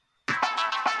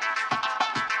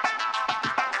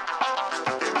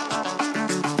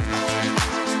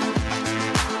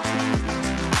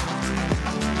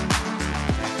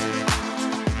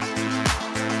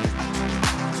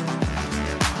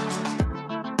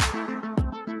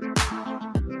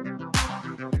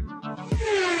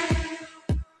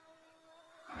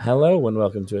Hello and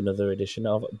welcome to another edition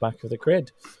of Back of the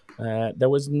Grid. There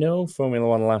was no Formula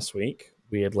One last week,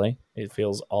 weirdly. It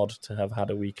feels odd to have had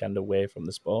a weekend away from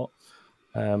the sport.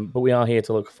 But we are here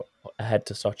to look ahead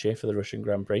to Sochi for the Russian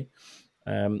Grand Prix.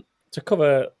 To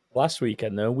cover last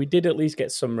weekend, though, we did at least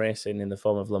get some racing in the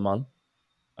form of Le Mans.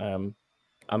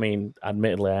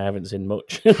 Admittedly, I haven't seen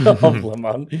much of Le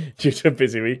Mans due to a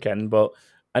busy weekend, but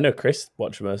I know Chris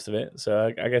watched most of it.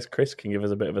 So I guess Chris can give us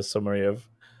a bit of a summary of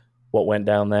what went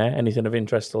down there. Anything of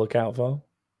interest to look out for?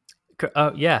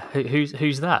 Oh yeah,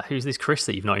 who's that? Who's this Chris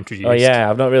that you've not introduced? Oh yeah,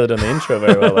 I've not really done the intro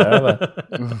very well there, have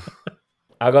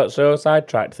I? I got so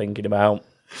sidetracked thinking about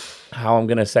how I'm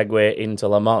going to segue into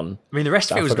Le Mans. I mean, the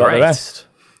rest of it was forgot great. The rest.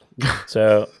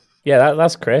 So yeah,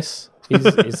 that's Chris.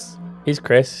 He's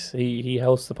Chris. He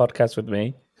hosts the podcast with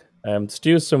me.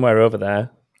 Stu's somewhere over there.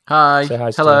 Hi. Say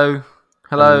hi, Hello.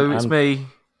 Hello. It's me.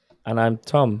 And I'm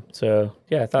Tom. So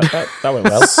yeah, that went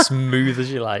well. Smooth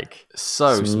as you like.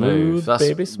 So smooth. That's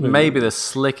baby, smooth. Maybe the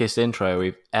slickest intro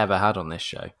we've ever had on this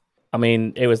show. I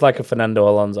mean, it was like a Fernando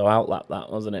Alonso outlap,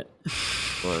 that wasn't it?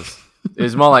 It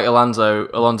was more like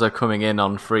Alonso coming in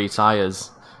on free tyres.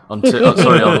 On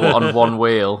one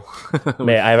wheel.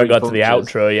 Mate, I haven't got to the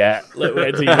outro yet. Look,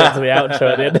 wait till you get to the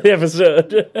outro at the end of the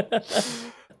episode.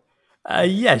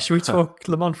 Should we talk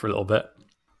Le Mans for a little bit?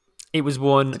 It was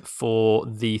won for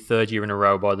the third year in a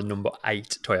row by the number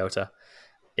 8 Toyota.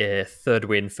 A third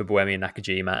win for Bohemian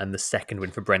Nakajima and the second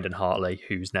win for Brendan Hartley,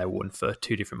 who's now won for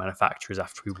 2 different manufacturers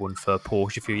after he won for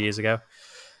Porsche a few years ago.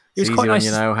 It was quite nice.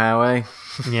 Howie.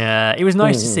 Yeah, it was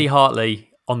nice to see Hartley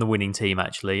on the winning team,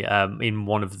 actually. In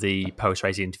one of the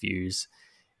post-race interviews,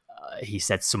 he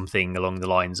said something along the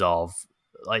lines of,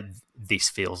 like, this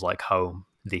feels like home,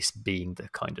 this being the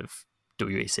kind of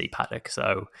WEC paddock.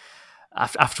 So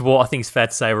after what I think is fair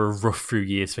to say were a rough few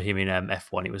years for him in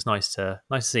F1, it was nice to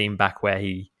see him back where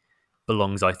he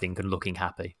belongs, I think, and looking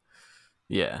happy.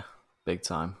 Yeah, big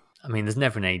time. I mean, there's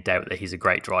never any doubt that he's a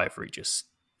great driver.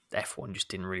 F1 just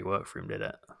didn't really work for him, did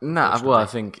it? Nah, well, I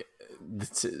think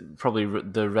probably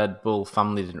the Red Bull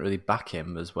family didn't really back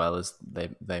him as well as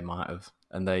they might have,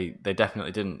 and they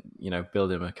definitely didn't,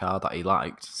 build him a car that he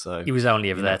liked. So he was only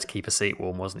ever there to keep a seat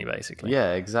warm, wasn't he? Basically,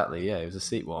 yeah, exactly. Yeah, he was a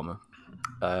seat warmer.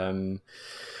 Toyota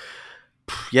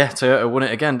won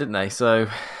it again, didn't they? So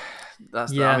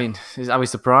that's. Yeah. I mean, are we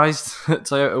surprised at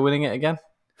Toyota winning it again?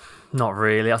 Not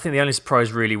really. I think the only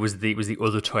surprise really was the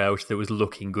other Toyota that was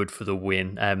looking good for the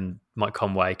win. Mike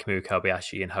Conway, Kamui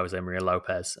Kobayashi, and Jose Maria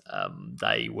Lopez.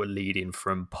 They were leading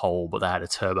from pole, but they had a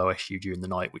turbo issue during the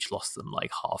night, which lost them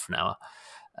like half an hour,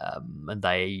 and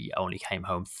they only came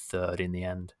home third in the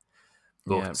end.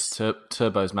 But yeah,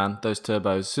 turbos, man. Those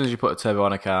turbos. As soon as you put a turbo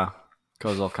on a car,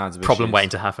 cause all kinds of problem issues. waiting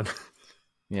to happen.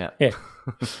 Yeah.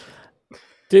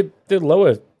 The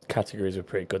lower categories were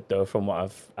pretty good though, from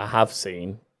what I have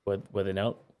seen. Were they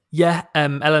not? Yeah,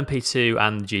 LMP2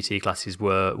 and the GT classes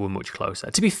were much closer.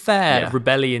 To be fair,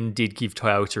 Rebellion did give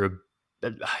Toyota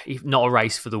not a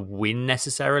race for the win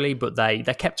necessarily, but they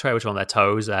kept Toyota on their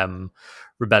toes.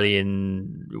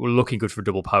 Rebellion were looking good for a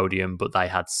double podium, but they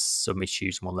had some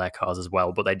issues on their cars as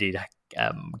well. But they did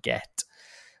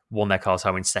won their cars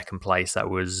home in second place. That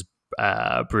was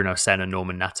Bruno Senna,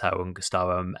 Norman Nato, and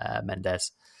Gustavo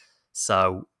Mendes.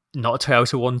 So not a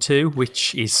Toyota 1-2,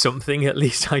 which is something at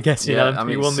least, I guess.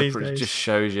 LMP1 these days. Just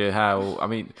shows you how. I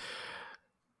mean,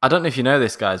 I don't know if you know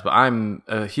this, guys, but I'm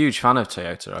a huge fan of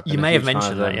Toyota. I've been you may have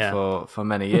mentioned that, for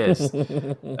many years.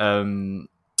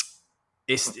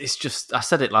 It's just, I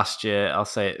said it last year. I'll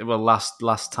say it. Well,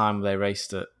 last time they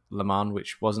raced at Le Mans,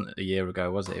 which wasn't a year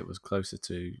ago, was it? It was closer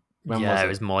to. It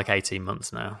was more like 18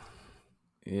 months now.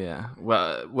 Yeah.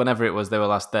 Well, whenever it was, they were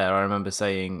last there. I remember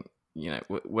saying,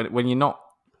 when you're not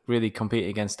really competing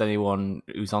against anyone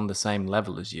who's on the same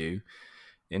level as you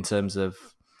in terms of,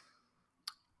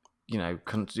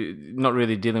 not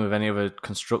really dealing with any other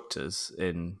constructors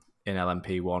in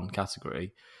LMP1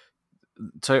 category,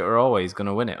 Toyota are always going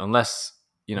to win it unless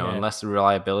the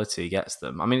reliability gets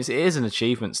them. I mean, it is an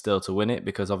achievement still to win it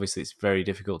because obviously it's very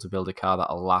difficult to build a car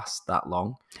that'll last that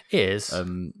long. It is.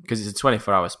 Because it's a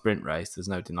 24-hour sprint race. There's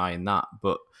no denying that.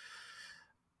 But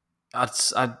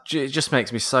it just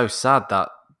makes me so sad that,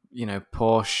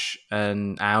 Porsche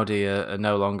and Audi are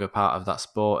no longer part of that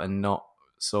sport and not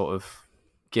sort of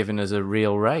giving us a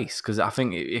real race. Because I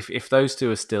think if those two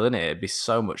are still in it, it'd be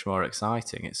so much more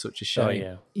exciting. It's such a shame. Oh,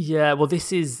 yeah. Yeah, well,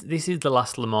 this is the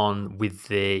last Le Mans with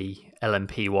the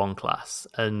LMP1 class.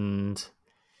 And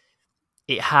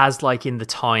it has, like, in the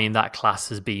time that class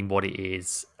has been what it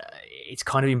is, it's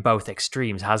kind of in both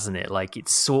extremes, hasn't it? Like,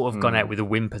 it's sort of gone out with a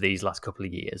whimper these last couple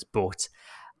of years, but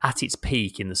at its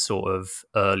peak in the sort of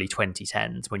early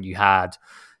 2010s when you had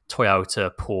Toyota,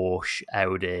 Porsche,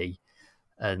 Audi,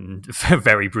 and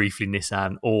very briefly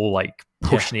Nissan, all like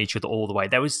pushing each other all the way.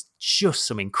 There was just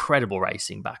some incredible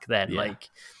racing back then. Like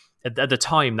at the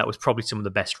time, that was probably some of the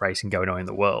best racing going on in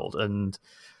the world. And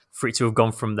for it to have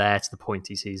gone from there to the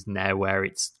point it is now, where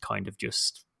it's kind of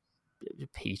just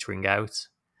petering out,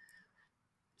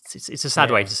 it's a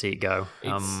sad way to see it go.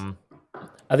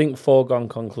 I think foregone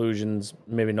conclusions,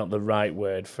 maybe not the right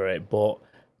word for it, but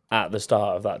at the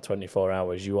start of that 24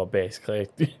 hours, you are basically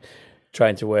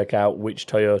trying to work out which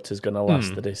Toyota's going to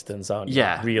last the distance, aren't you?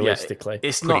 Yeah, realistically.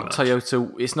 It's not much.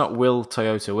 Toyota. It's not will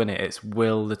Toyota win it. It's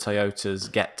will the Toyotas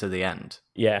get to the end.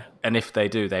 Yeah. And if they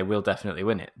do, they will definitely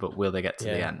win it. But will they get to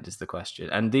the end is the question.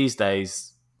 And these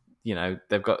days,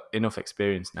 they've got enough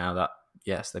experience now that,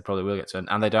 yes, they probably will get to it.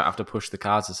 And they don't have to push the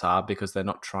cars as hard because they're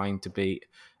not trying to beat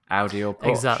Audi or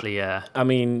Porsche. Exactly, yeah. I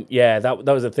mean, yeah, that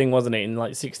was the thing, wasn't it? In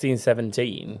like 16,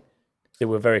 17, they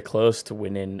were very close to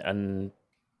winning, and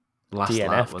last DNF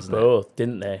lap, wasn't both, it?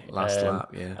 didn't they? Last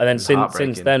lap, yeah. And then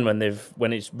since then, when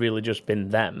it's really just been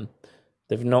them,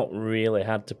 they've not really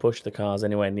had to push the cars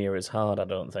anywhere near as hard, I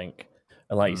don't think.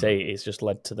 And like you say, it's just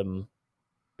led to them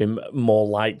being more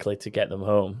likely to get them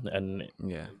home, and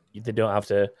they don't have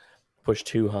to push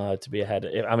too hard to be ahead.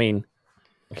 I mean,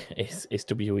 it's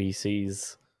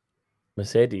WEC's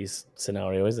Mercedes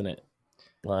scenario, isn't it?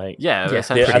 Like, I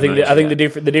think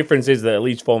the difference is that at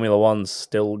least Formula One's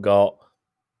still got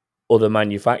other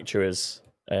manufacturers.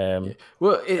 Well,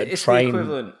 it's the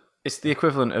equivalent. It's the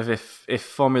equivalent of if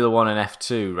Formula One and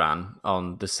F2 ran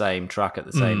on the same track at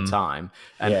the same time,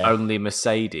 and only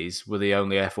Mercedes were the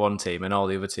only F1 team, and all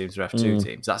the other teams were F2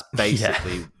 teams. That's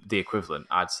basically the equivalent,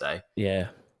 I'd say. Yeah.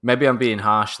 Maybe I'm being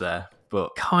harsh there,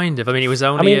 but kind of. I mean, it was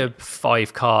only a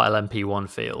 5-car LMP1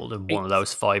 field, and one of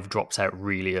those 5 dropped out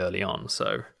really early on.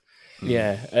 So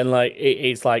yeah, and like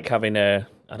it's like having a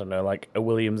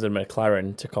Williams and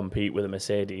McLaren to compete with a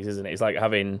Mercedes, isn't it? It's like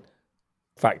having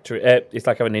it's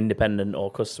like having independent or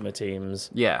customer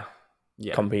teams. Yeah.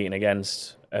 Competing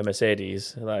against a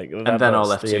Mercedes, and then all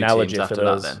F2 teams after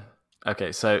that. Then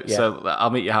okay, so I'll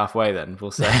meet you halfway. Then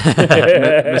we'll say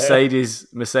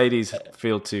Mercedes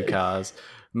field 2 cars.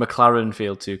 McLaren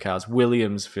field 2 cars,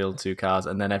 Williams field 2 cars,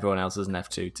 and then everyone else is an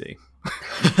F2 team.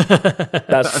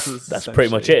 that's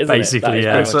pretty much it, isn't basically, it?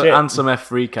 yeah. And some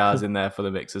F3 cars in there for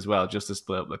the mix as well, just to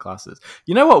split up the classes.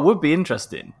 You know what would be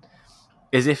interesting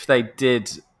is if they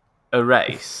did a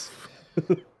race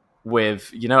with,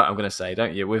 you know what I'm going to say,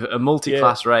 don't you? With a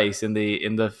multi-class race in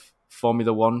the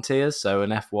Formula One tiers, so an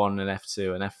F1 and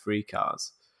F2 and F3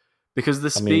 cars, because the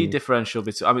speed differential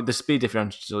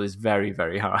is very,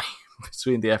 very high.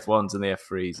 Between the F1s and the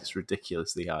F3s, it's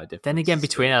ridiculously high difference. Then again,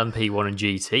 between LMP1 and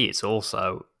GT, it's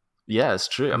also it's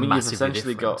true. I mean, you've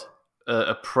essentially got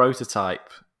a prototype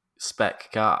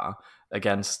spec car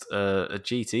against a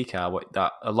GT car.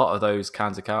 That a lot of those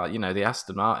kinds of cars, the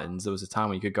Aston Martins. There was a time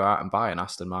when you could go out and buy an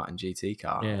Aston Martin GT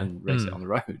car and race it on the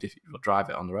road or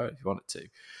drive it on the road if you wanted to.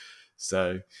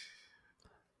 So.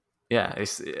 Yeah,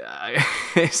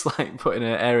 it's like putting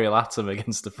an Ariel Atom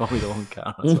against a Formula One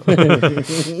car.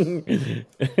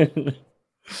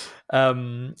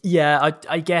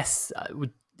 I guess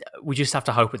we just have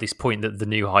to hope at this point that the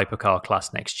new hypercar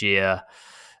class next year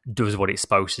does what it's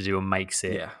supposed to do and makes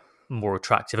it more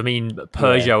attractive. I mean,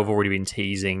 Peugeot have already been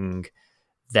teasing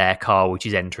their car, which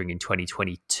is entering in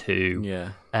 2022.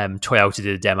 Yeah. Toyota did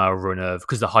a demo run of,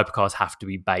 because the hypercars have to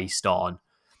be based on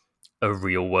a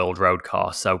real world road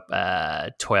car. So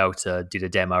Toyota did a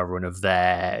demo run of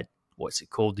their, what's it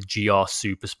called? The GR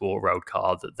Supersport road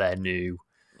car that their new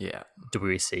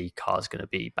WEC car is going to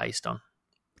be based on,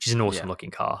 which is an awesome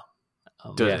looking car.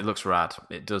 It looks rad.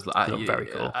 It does look very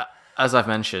cool. As I've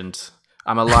mentioned,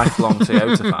 I'm a lifelong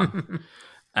Toyota fan.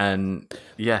 And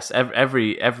yes,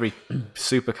 every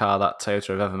supercar that Toyota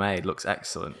have ever made looks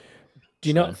excellent. Do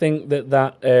you not think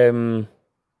that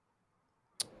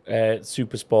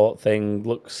super sport thing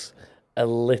looks a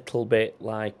little bit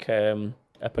like a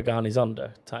Pagani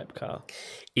Zonda type car?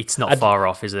 It's not far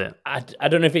off, is it? I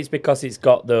don't know if it's because it's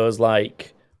got those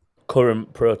like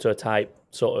current prototype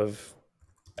sort of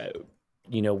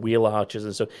wheel arches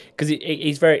and stuff, because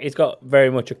it's got very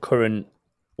much a current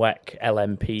WEC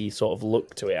LMP sort of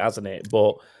look to it, hasn't it?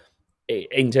 But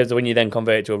in terms of when you then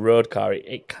convert it to a road car,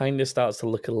 it kind of starts to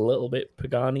look a little bit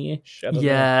Pagani-ish. Know.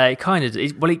 It kind of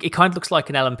looks like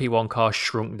an LMP1 car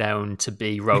shrunk down to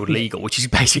be road legal, which is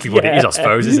basically what it is, I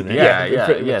suppose, isn't it?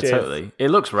 Yeah, totally. It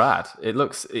looks rad. It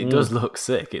does look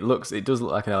sick. It does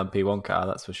look like an LMP1 car,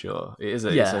 that's for sure. It's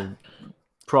a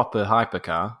proper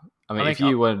hypercar. I mean, if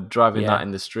you were driving that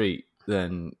in the street,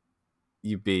 then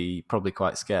you'd be probably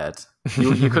quite scared.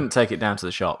 You couldn't take it down to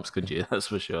the shops, could you? That's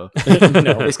for sure.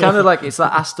 No. It's kind of like, it's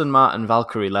that Aston Martin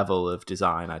Valkyrie level of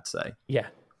design, I'd say. Yeah.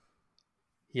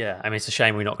 Yeah, I mean, it's a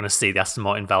shame we're not going to see the Aston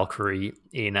Martin Valkyrie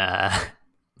in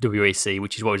WEC,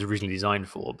 which is what it was originally designed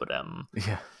for. But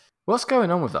yeah, what's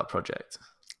going on with that project?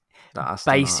 That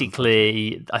Aston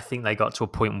basically, I think they got to a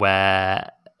point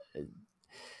where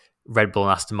Red Bull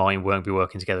and Aston Martin won't be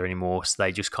working together anymore, so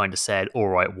they just kind of said, all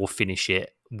right, we'll finish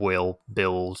it, we'll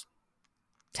build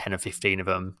 10 or 15 of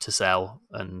them to sell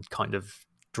and kind of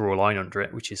draw a line under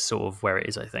it, which is sort of where it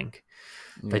is, I think.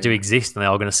 They do exist and they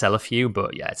are going to sell a few,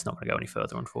 but yeah, it's not going to go any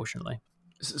further, unfortunately.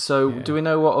 So do we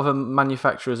know what other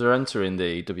manufacturers are entering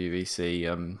the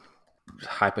WEC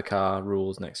hypercar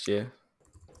rules next year?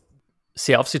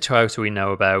 See, obviously Toyota we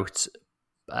know about.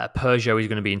 Peugeot is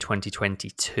going to be in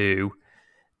 2022.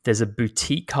 There's a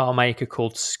boutique car maker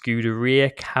called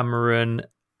Scuderia Cameron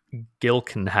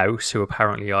Gilkenhaus who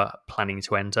apparently are planning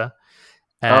to enter.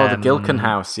 The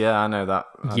Gilkenhaus. Yeah, I know that.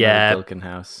 I know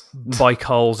Gilkenhaus.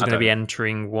 Bikeholes are going to be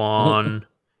entering one.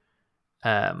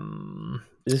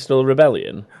 Is it still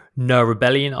Rebellion? No,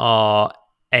 Rebellion are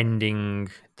ending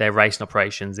their racing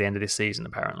operations at the end of this season,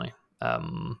 apparently.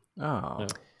 I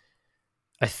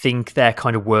think they're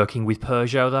kind of working with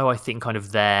Peugeot, though. I think kind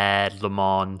of their Le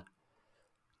Mans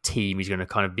team is going to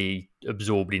kind of be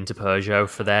absorbed into Peugeot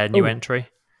for their new entry.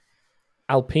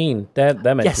 Alpine, they're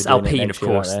meant to be doing Alpine, it of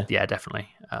course. Yeah, definitely.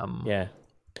 Yeah,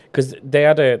 because they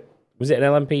had was it an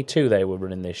LMP2 they were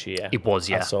running this year? It was,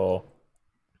 yeah. I saw,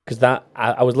 because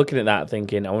I was looking at that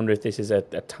thinking, I wonder if this is a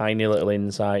tiny little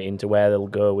insight into where they'll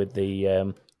go with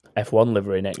the F1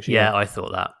 livery next year. Yeah, I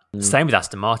thought that. Same with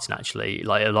Aston Martin, actually.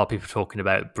 Like, a lot of people are talking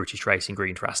about British Racing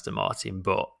Green for Aston Martin,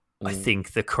 but I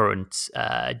think the current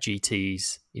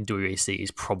GTs in WEC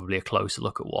is probably a closer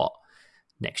look at what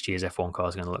next year's F1 car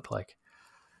is going to look like.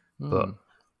 But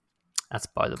that's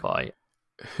by the by.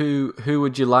 Who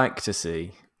would you like to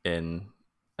see in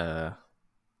the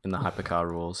hypercar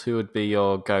rules? Who would be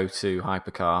your go-to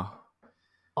hypercar?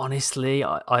 Honestly,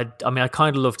 I mean, I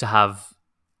kind of love to have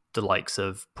the likes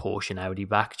of Porsche and Audi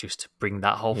back just to bring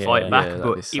that whole fight back.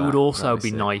 But it would also be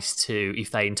nice to,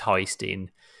 if they enticed in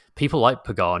people like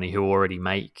Pagani who already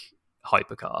make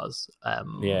hypercars.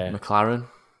 McLaren.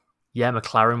 Yeah,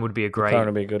 McLaren would be a great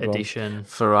addition. One.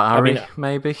 Ferrari,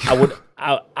 maybe.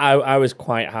 I was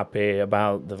quite happy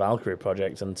about the Valkyrie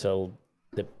project until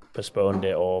they postponed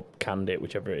it or canned it,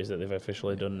 whichever it is that they've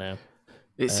officially done now.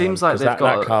 It seems like that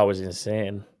car was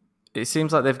insane. It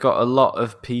seems like they've got a lot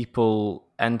of people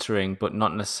entering, but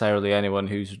not necessarily anyone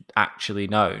who's actually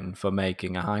known for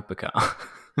making a hypercar.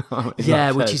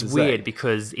 Yeah, which is weird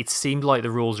because it seemed like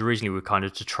the rules originally were kind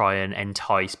of to try and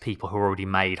entice people who already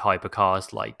made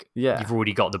hypercars. Like, you've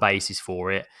already got the basis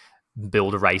for it,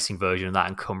 build a racing version of that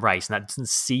and come race. And that doesn't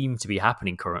seem to be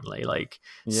happening currently. Like,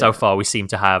 so far we seem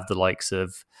to have the likes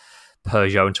of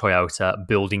Peugeot and Toyota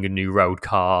building a new road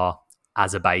car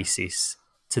as a basis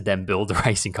to then build the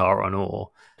racing car on,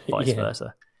 or vice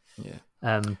versa. Yeah.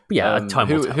 Time will tell,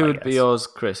 who would be yours,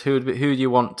 Chris? Who do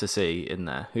you want to see in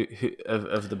there? Who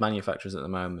of the manufacturers at the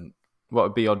moment? What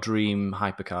would be your dream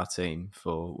hypercar team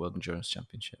for World Endurance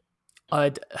Championship?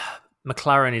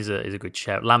 McLaren is a good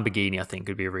shout. Lamborghini, I think,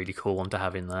 would be a really cool one to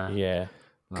have in there. Yeah,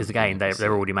 because again,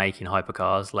 they're already making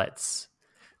hypercars. Let's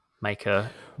make a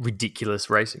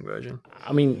ridiculous racing version.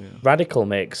 I mean, Radical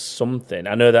makes something.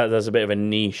 I know that there's a bit of a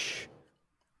niche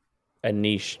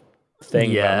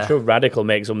thing. Yeah. I'm sure Radical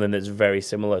makes something that's very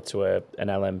similar to an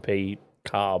LMP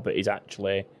car, but is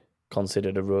actually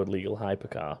considered a road legal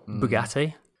hypercar.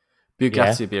 Bugatti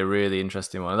would be a really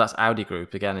interesting one. That's Audi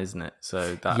Group again, isn't it?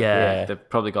 So that they've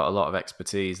probably got a lot of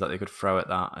expertise that they could throw at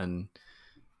that and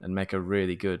make a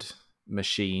really good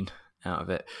machine out of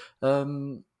it.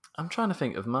 I'm trying to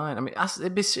think of mine. I mean,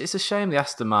 it's a shame the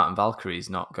Aston Martin Valkyrie is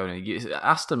not going to use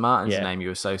Aston Martin's the name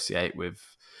you associate with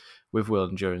World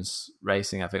Endurance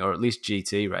Racing, I think, or at least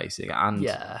GT racing, and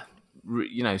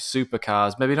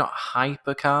supercars, maybe not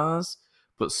hypercars,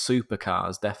 but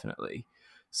supercars definitely.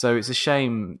 So it's a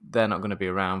shame they're not going to be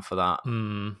around for that.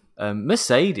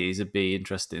 Mercedes would be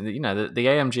interesting. You know, the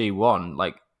AMG one,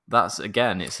 like that's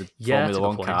again, it's a Formula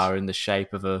One car in the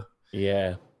shape of a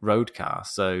road car.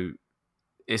 So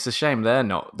it's a shame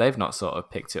they've not sort of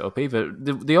picked it up either.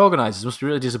 The organisers must be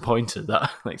really disappointed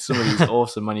that like some of these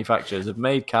awesome manufacturers have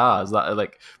made cars that are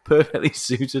like perfectly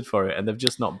suited for it and they've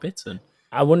just not bitten.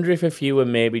 I wonder if a few were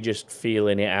maybe just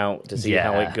feeling it out to see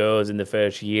how it goes in the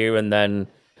first year, and then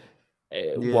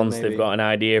once they've got an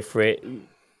idea for it,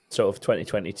 sort of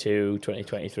 2022,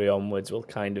 2023 onwards, we'll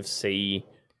kind of see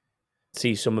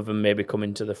some of them maybe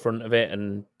coming to the front of it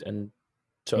and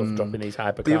sort of dropping these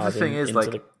hypercars The other thing is, into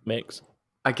like, the mix.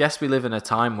 I guess we live in a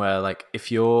time where, like,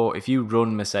 if you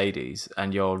run Mercedes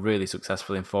and you're really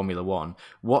successful in Formula One,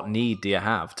 what need do you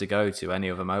have to go to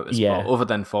any other motorsport other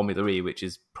than Formula E, which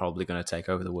is probably going to take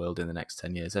over the world in the next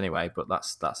 10 years anyway? But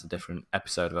that's a different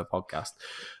episode of a podcast.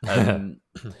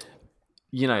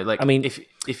 You know, like, I mean,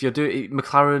 if you're doing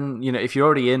McLaren, you know, if you're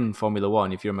already in Formula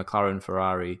One, if you're a McLaren,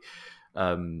 Ferrari,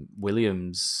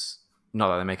 Williams, not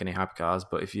that they make any hypercars,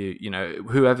 but if you know,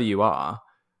 whoever you are,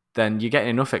 then you're getting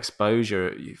enough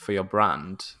exposure for your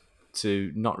brand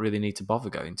to not really need to bother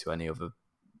going to any other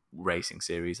racing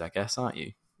series, I guess, aren't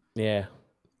you? Yeah.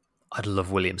 I'd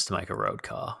love Williams to make a road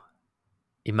car.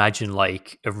 Imagine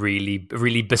like a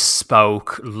really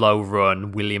bespoke, low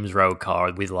run Williams road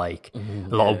car with like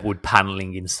a lot of wood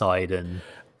paneling inside, and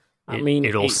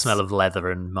it all smell of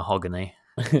leather and mahogany.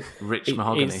 Rich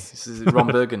mahogany. This is Ron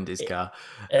Burgundy's car.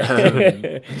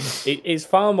 It's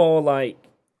far more like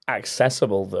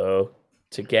accessible though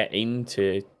to get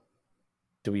into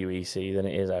WEC than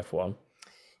it is F1.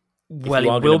 Well,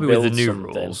 it will be with the new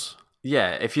rules.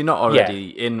 Yeah, if you're not already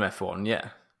in F1,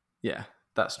 yeah,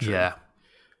 that's true. Yeah.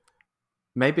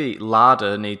 Maybe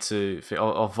Lada need to,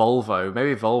 or Volvo.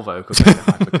 Maybe Volvo could make a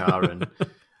hypercar, and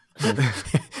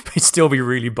it'd still be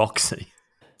really boxy.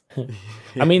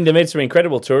 I mean, they made some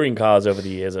incredible touring cars over the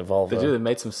years at Volvo. They do. They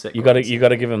made some sick. You got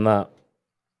to give them that.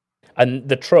 And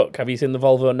the truck. Have you seen the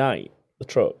Volvo Knight? The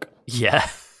truck. Yeah.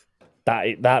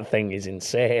 That thing is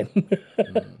insane.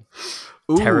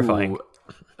 Terrifying.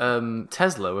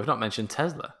 Tesla. We've not mentioned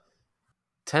Tesla.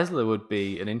 Tesla would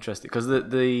be an interesting, because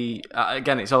the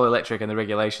again, it's all electric and the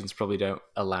regulations probably don't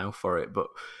allow for it, but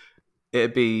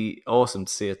it'd be awesome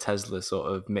to see a Tesla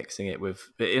sort of mixing it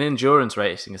with, in endurance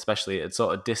racing especially, it'd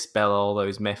sort of dispel all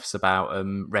those myths about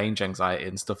range anxiety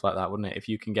and stuff like that, wouldn't it? If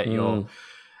you can get your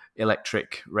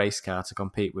electric race car to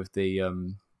compete with the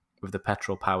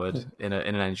petrol powered in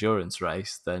an endurance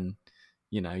race, then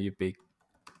you know you'd be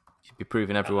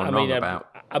proving everyone wrong about.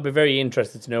 I'd be very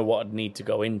interested to know what would need to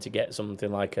go in to get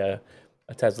something like a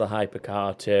Tesla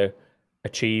hypercar to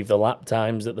achieve the lap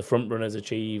times that the front runners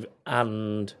achieve,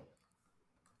 and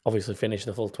obviously finish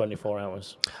the full 24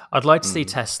 hours. I'd like to see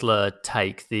Tesla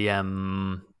take the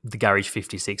Garage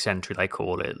 56 entry, they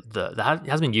call it. It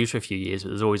hasn't been used for a few years, but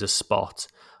there's always a spot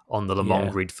on the Le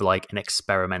Mans grid for like an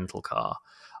experimental car.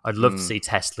 I'd love to see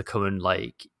Tesla come and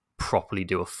like properly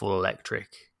do a full electric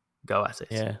go at it.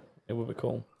 Yeah, it would be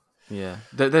cool. Yeah,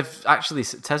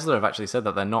 Tesla have actually said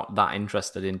that they're not that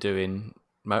interested in doing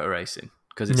motor racing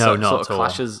because it sort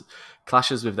of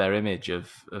clashes with their image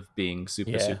of being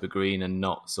super green and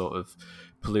not sort of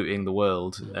polluting the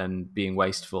world and being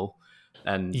wasteful.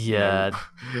 And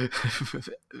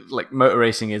like motor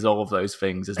racing is all of those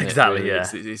things, isn't it? Exactly. Really? Yeah,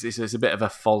 it's a bit of a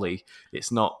folly.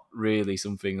 It's not really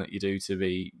something that you do to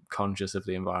be conscious of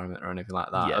the environment or anything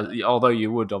like that. Yeah. Although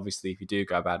you would, obviously, if you do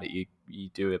go about it, you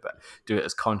do it, but do it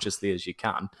as consciously as you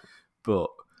can.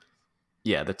 But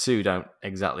yeah, the two don't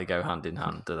exactly go hand in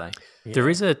hand, do they? Yeah. There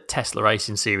is a Tesla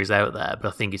racing series out there, but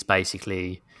I think it's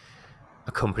basically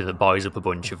a company that buys up a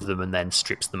bunch of them and then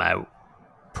strips them out,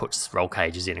 puts roll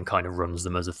cages in and kind of runs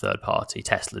them as a third party.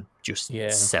 Tesla just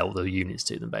sell the units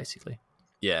to them, basically.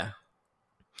 Yeah.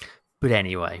 But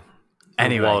anyway,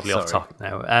 wildly off topic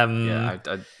now.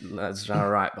 That's all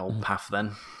right, old path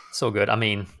then. It's all good. I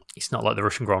mean, it's not like the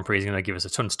Russian Grand Prix is going to give us a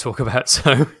ton to talk about,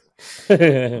 so...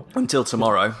 Until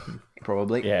tomorrow,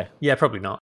 probably. Yeah, probably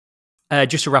not.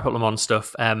 Just to wrap up Le Mans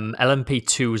stuff,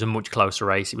 LMP2 was a much closer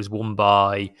race. It was won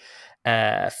by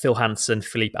Phil Hansen,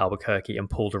 Philippe Albuquerque, and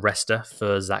Paul di Resta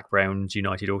for Zach Brown's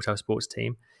United Autosports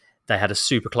team. They had a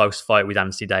super close fight with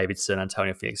Anthony Davidson,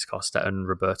 Antonio Felix Costa, and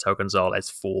Roberto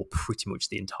Gonzalez for pretty much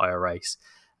the entire race.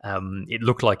 It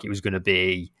looked like it was going to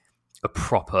be a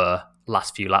proper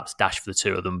last few laps dash for the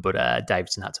two of them, but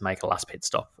Davidson had to make a last pit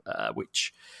stop,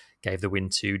 which gave the win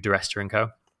to di Resta and co,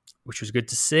 which was good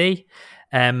to see.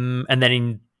 And then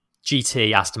in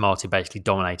GT, Aston Martin basically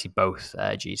dominated both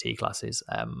GT classes.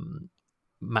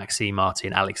 Maxime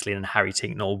Martin, Alex Lynn, and Harry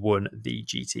Tincknell won the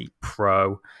GT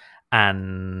Pro,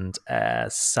 and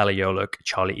Sally Yoluk,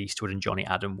 Charlie Eastwood, and Johnny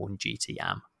Adam won GT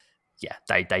Am. Yeah,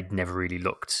 they'd never really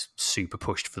looked super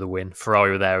pushed for the win.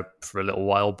 Ferrari were there for a little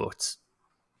while, but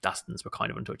Astons were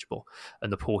kind of untouchable.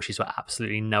 And the Porsches were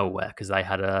absolutely nowhere because they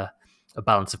had a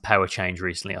balance of power change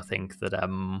recently, I think, that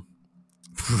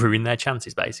ruined their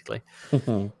chances, basically.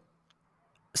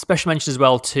 Special mention as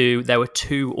well, too, there were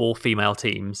two all-female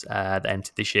teams that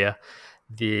entered this year.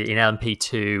 In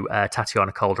LMP2,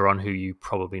 Tatiana Calderon, who you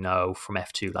probably know from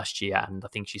F2 last year, and I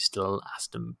think she's still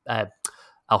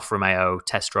Alfa Romeo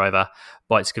test driver,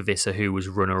 Beitske Visser, who was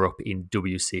runner-up in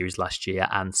W Series last year,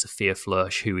 and Sophia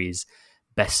Flörsch, who is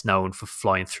best known for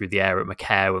flying through the air at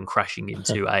Macau and crashing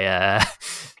into a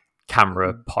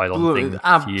camera pylon thing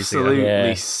a few years ago.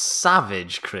 Absolutely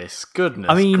savage, Chris.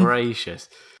 Goodness gracious.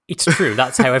 It's true.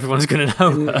 That's how everyone's going to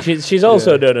know her. She's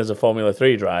also known as a Formula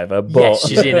 3 driver, but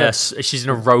yes, she's in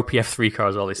a ropey F3 car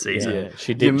as well this season. Yeah,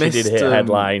 she did hit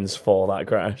headlines for that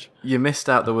crash. You missed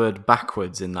out the word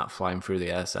backwards in that flying through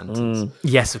the air sentence.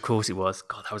 Yes, of course it was.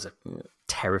 God, that was a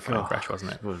terrifying crash,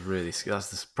 wasn't it? It was really.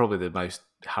 That's probably the most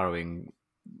harrowing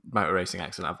motor racing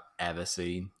accident I've ever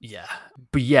seen. Yeah.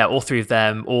 But yeah, all three of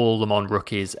them, all Le Mans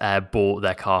rookies, bought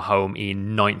their car home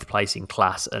in 9th place in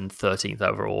class and 13th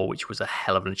overall, which was a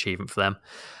hell of an achievement for them.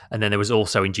 And then there was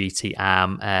also in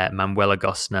GT-AM, Manuela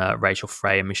Gostner, Rachel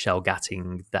Frey and Michelle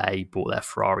Gatting. They bought their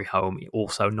Ferrari home,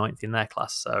 also 9th in their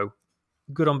class. So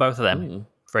good on both of them.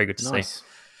 Very good to see.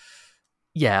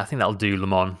 Yeah, I think that'll do Le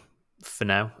Mans for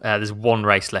now. There's one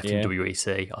race left in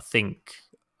WEC. I think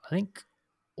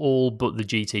all but the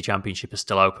GT Championship is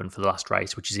still open for the last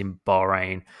race, which is in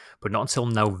Bahrain, but not until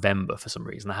November for some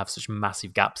reason. They have such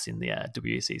massive gaps in the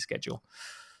WEC schedule.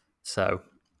 So,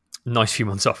 nice few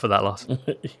months off for that lot.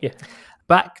 Yeah.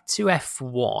 Back to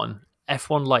F1.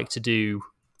 F1 like to do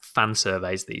fan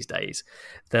surveys these days.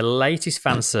 The latest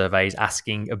fan survey is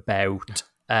asking about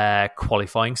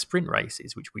qualifying sprint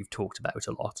races, which we've talked about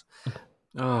a lot.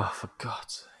 Oh, for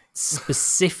God's sake.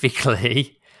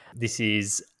 Specifically, this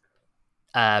is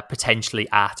potentially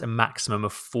at a maximum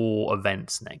of 4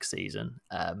 events next season.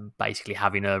 Basically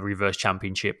having a reverse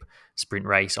championship sprint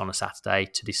race on a Saturday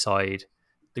to decide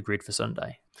the grid for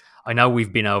Sunday. I know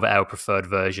we've been over our preferred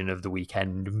version of the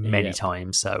weekend many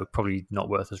times, so probably not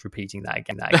worth us repeating that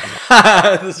again.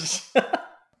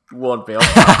 Won't be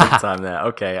off time there.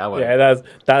 Okay, I won't. Yeah,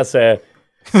 that's a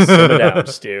simmer down,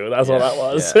 Stu. That's what that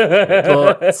was.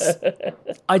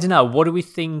 But I don't know. What do we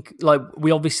think? Like,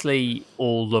 we obviously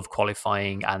all love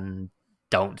qualifying and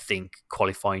don't think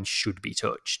qualifying should be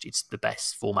touched. It's the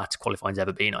best format qualifying's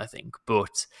ever been, I think.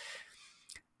 But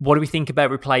what do we think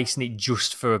about replacing it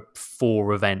just for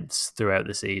 4 events throughout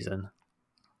the season?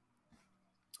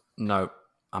 No,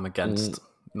 I'm against.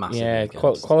 Massively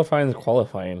against.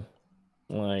 Qualifying.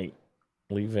 Like,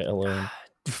 leave it alone.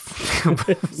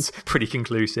 It's pretty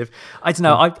conclusive. I don't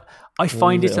know. I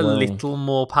find it a little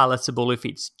more palatable if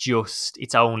it's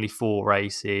only 4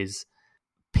 races.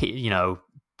 You know,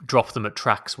 drop them at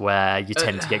tracks where you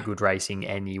tend to get good racing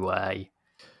anyway.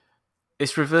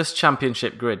 It's reverse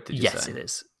championship grid, did you say? Yes, it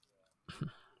is.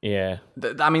 Yeah.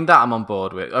 I mean, that I'm on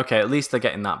board with. Okay, at least they're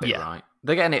getting that bit right.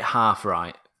 They're getting it half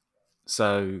right.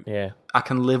 So I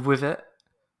can live with it,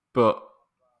 but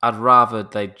I'd rather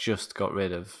they just got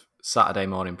rid of Saturday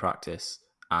morning practice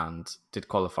and did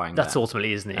qualifying. That's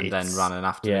ultimately, isn't it? And then ran an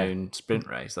afternoon sprint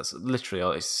race. That's literally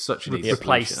all. It's such an easy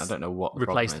solution. I don't know what the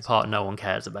replace the part no one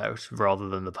cares about, rather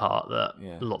than the part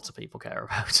that lots of people care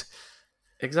about.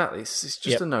 Exactly. It's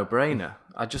just a no-brainer.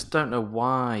 I just don't know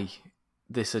why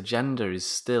this agenda is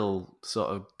still sort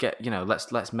of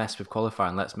let's mess with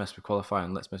qualifying.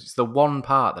 It's the one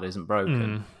part that isn't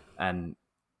broken, and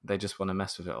they just want to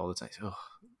mess with it all the time. Oh,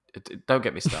 don't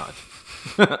get me started.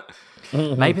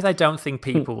 Maybe they don't think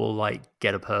people will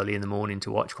get up early in the morning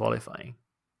to watch qualifying.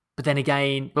 But then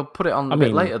again, we'll put it on a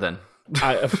bit later then.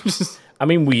 I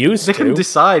mean, we used to. They can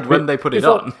decide when they put it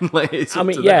on.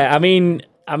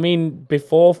 I mean,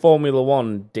 before Formula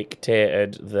One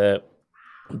dictated that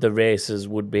the races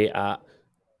would be at,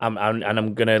 and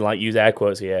I'm gonna use air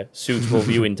quotes here, suitable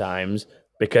viewing times.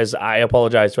 Because I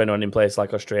apologise to anyone in places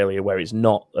like Australia where it's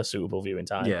not a suitable viewing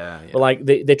time. Yeah. But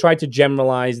they tried to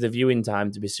generalise the viewing time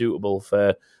to be suitable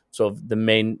for sort of the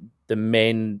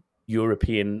main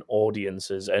European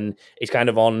audiences, and it's kind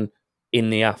of on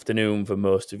in the afternoon for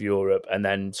most of Europe, and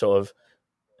then sort of,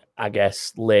 I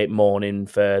guess, late morning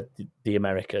for the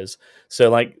Americas. So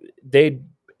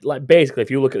basically, if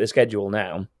you look at the schedule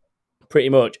now, pretty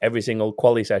much every single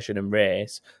quali session and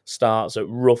race starts at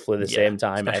roughly the same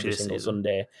time every single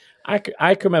Sunday. I can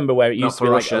remember where it used to be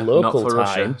Russia, a local not for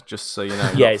time. Russia, just so you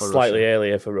know. Yeah, it's slightly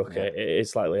earlier for Russia. Yeah.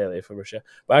 It's slightly earlier for Russia.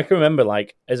 But I can remember,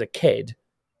 as a kid,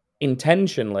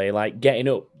 intentionally getting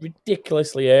up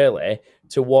ridiculously early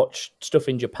to watch stuff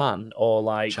in Japan or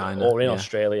China, or in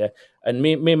Australia. And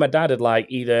me and my dad had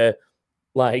either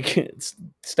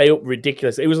stay up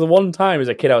ridiculous. It was the one time as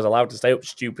a kid I was allowed to stay up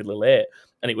stupidly late.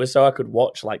 And it was so I could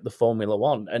watch the Formula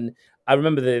One, and I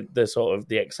remember the sort of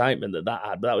the excitement that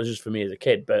had. But that was just for me as a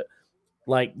kid. But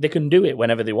like they can do it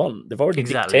whenever they want. They've already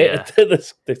Exactly, dictated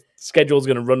the schedule's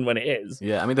going to run when it is.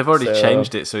 Yeah, I mean, they've already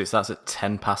changed it so it starts at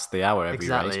 10 past the hour every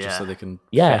race, just so they can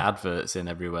fit adverts in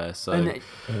everywhere. So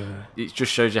it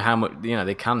just shows you how much,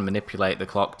 they can manipulate the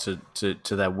clock to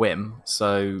their whim.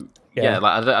 So, like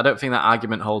I don't think that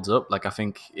argument holds up. Like, I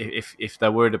think if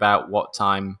they're worried about what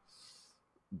time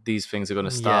these things are going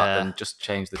to start, then just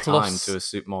change the time to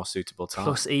a more suitable time.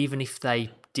 Plus, even if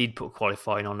they did put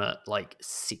qualifying on at like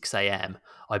 6 a.m,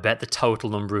 I bet the total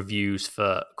number of views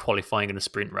for qualifying in a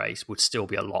sprint race would still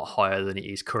be a lot higher than it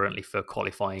is currently for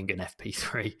qualifying in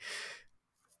FP3.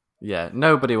 Yeah,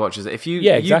 nobody watches it. If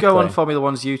you go on Formula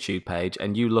One's YouTube page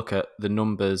and you look at the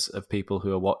numbers of people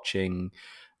who are watching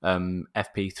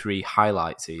FP3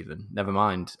 highlights, even never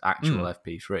mind actual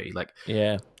FP3, like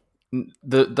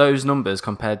those numbers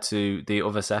compared to the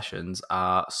other sessions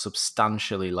are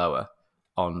substantially lower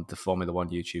on the Formula One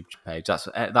YouTube page.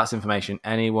 That's information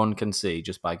anyone can see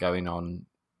just by going on,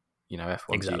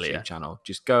 F1's YouTube channel.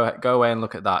 Just go away and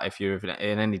look at that if you're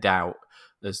in any doubt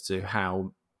as to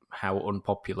how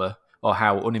unpopular or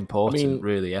how unimportant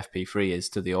really FP3 is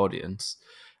to the audience,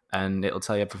 and it'll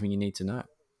tell you everything you need to know.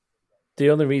 The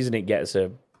only reason it gets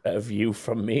a view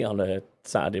from me on a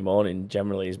Saturday morning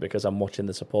generally is because I'm watching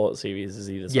the support series as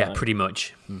either side. Yeah, pretty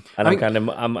much. And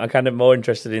I'm kind of more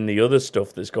interested in the other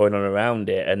stuff that's going on around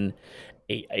it, and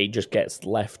it just gets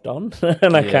left on,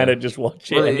 and I kind of just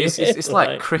watch it. Well, it's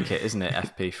like cricket, isn't it?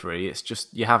 FP3. It's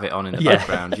just you have it on in the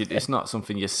background. It's not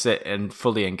something you sit and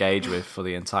fully engage with for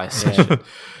the entire session.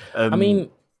 I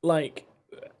mean, like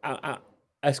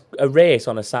a race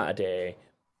on a Saturday,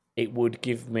 it would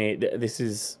give me. This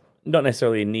is not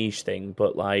necessarily a niche thing,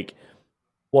 but like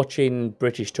watching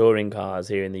British touring cars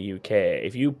here in the UK,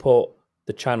 if you put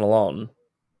the channel on,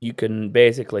 you can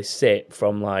basically sit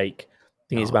from like, I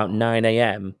think it's about 9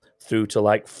 a.m. through to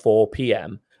like 4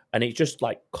 p.m. And it's just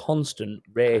like constant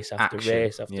race after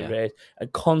race after race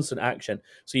and constant action.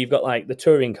 So you've got like the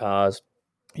touring cars,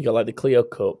 you've got like the Clio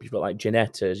Cup, you've got like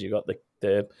Ginettas, you've got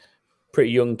the pretty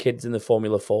young kids in the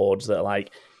Formula Fords that are like,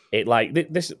 it like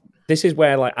this is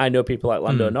where like I know people like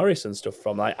Lando Norris and stuff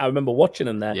from. Like I remember watching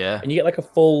them there, and you get like a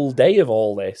full day of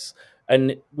all this.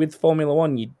 And with Formula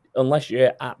One, unless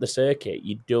you're at the circuit,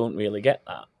 you don't really get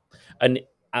that. And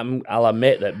I'll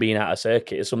admit that being at a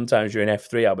circuit, sometimes you're in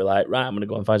F3, I'll be like, right, I'm going to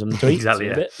go and find something to eat. Exactly,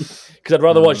 because I'd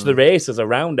rather watch the races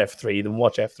around F3 than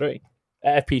watch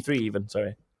FP3 even.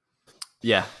 Sorry.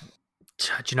 Yeah.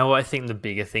 Do you know what I think the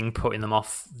bigger thing putting them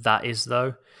off that is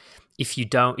though? If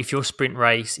your sprint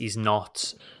race is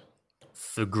not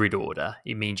for grid order,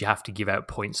 it means you have to give out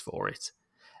points for it.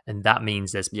 And that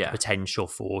means there's potential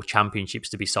for championships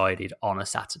to be decided on a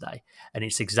Saturday. And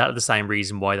it's exactly the same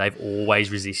reason why they've always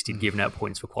resisted giving out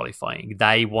points for qualifying.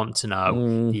 They want to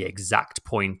know the exact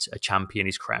point a champion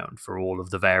is crowned for all of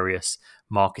the various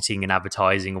marketing and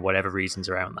advertising or whatever reasons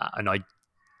around that. And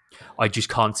I just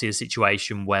can't see a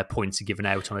situation where points are given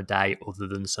out on a day other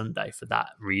than Sunday for that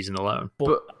reason alone.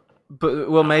 But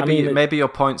maybe your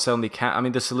points only count. I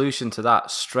mean, the solution to that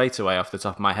straight away off the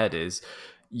top of my head is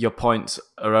your points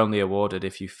are only awarded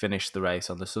if you finish the race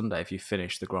on the Sunday, if you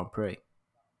finish the Grand Prix.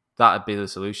 That'd be the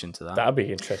solution to that. That'd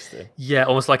be interesting. Yeah,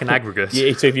 almost like an aggregate.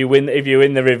 So if you're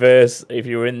in the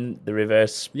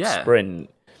reverse sprint,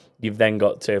 you've then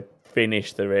got to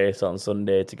finish the race on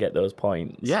Sunday to get those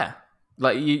points. Yeah.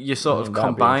 Like you're sort of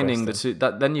combining the two.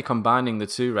 Then you're combining the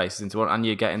two races into one, and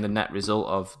you're getting the net result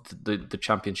of the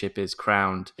championship is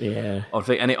crowned. Yeah,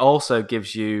 and it also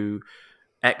gives you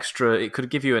extra. It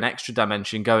could give you an extra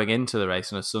dimension going into the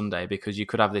race on a Sunday because you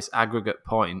could have this aggregate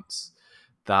points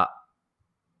that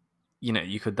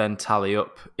you could then tally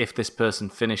up. If this person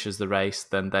finishes the race,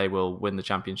 then they will win the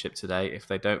championship today. If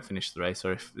they don't finish the race,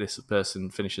 or if this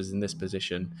person finishes in this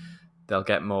position, they'll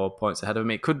get more points ahead of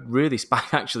me. It could really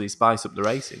actually spice up the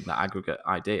racing, that aggregate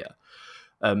idea.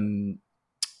 You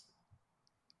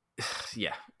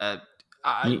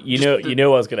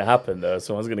know what's going to happen though.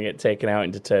 Someone's going to get taken out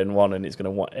into turn one, and it's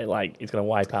going to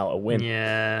wipe out a win.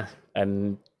 Yeah,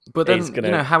 but then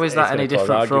how is that any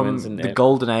different from the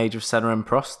golden age of Senna and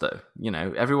Prost? Though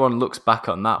everyone looks back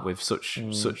on that with such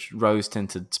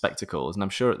rose-tinted spectacles, and I'm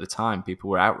sure at the time people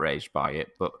were outraged by it.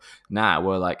 But now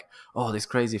we're like, oh, this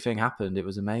crazy thing happened. It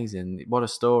was amazing. What a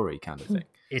story, kind of thing.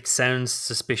 It sounds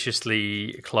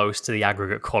suspiciously close to the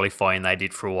aggregate qualifying they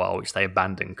did for a while, which they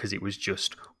abandoned because it was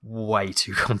just way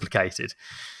too complicated.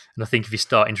 And I think if you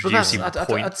start introducing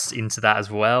points into that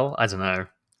as well, I don't know.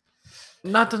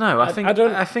 No, I don't know. I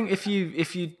think if you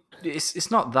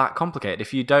it's not that complicated.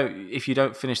 If you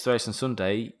don't finish the race on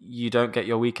Sunday, you don't get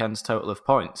your weekend's total of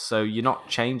points. So you're not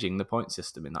changing the point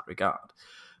system in that regard.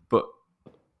 But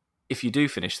if you do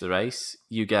finish the race,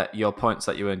 you get your points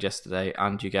that you earned yesterday,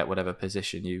 and you get whatever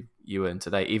position you earned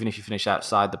today. Even if you finish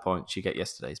outside the points, you get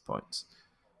yesterday's points.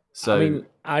 So I mean,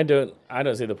 I don't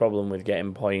see the problem with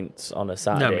getting points on a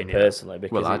Saturday personally,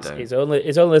 because it's only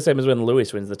the same as when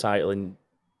Lewis wins the title in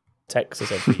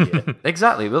Texas every year.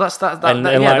 Exactly. Well, that's that.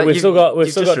 We've still got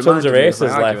tons of races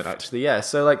left. Actually, yeah.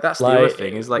 So like that's the other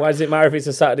thing is like, why does it matter if it's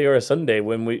a Saturday or a Sunday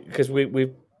because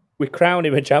we crown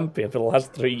him a champion for the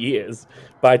last 3 years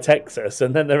by Texas,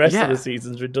 and then the rest of the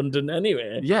season's redundant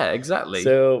anyway. Yeah, exactly.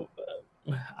 So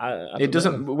it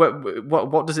doesn't.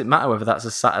 What does it matter whether that's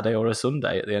a Saturday or a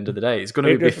Sunday? At the end of the day, it's going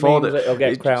to be before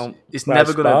that. It's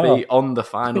never going to be on the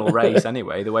final race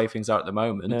anyway. The way things are at the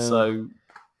moment, No. So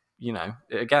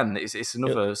again, it's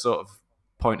another sort of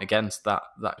point against that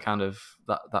kind of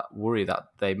that worry that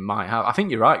they might have. I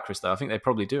think you're right, Chris. Though I think they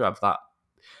probably do have that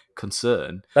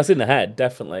concern. That's in the head,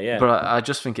 definitely. Yeah, but I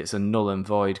just think it's a null and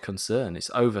void concern. It's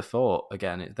overthought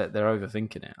again. They're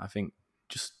overthinking it. I think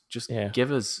just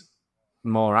give us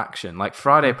more action. Like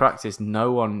Friday practice,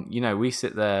 no one, we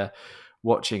sit there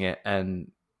watching it,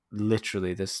 and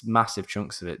literally there's massive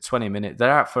chunks of it, 20 minutes. They're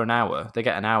out for an hour. They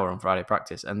get an hour on Friday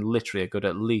practice, and literally a good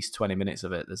at least 20 minutes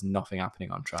of it, there's nothing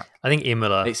happening on track. I think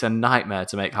Imola... It's a nightmare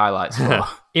to make highlights for.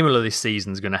 Imola this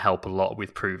season is going to help a lot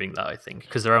with proving that, I think,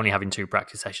 because they're only having 2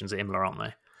 practice sessions at Imola, aren't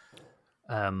they?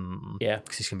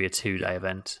 Because it's going to be a 2-day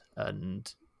event.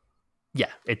 And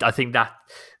I think that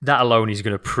alone is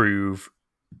going to prove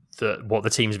that what the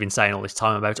team's been saying all this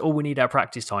time about, we need our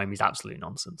practice time, is absolute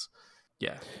nonsense.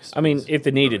 Yeah. I mean, if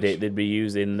they needed it, they'd be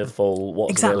using the full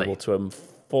available to them,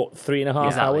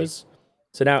 3.5 hours.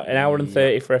 So now an hour and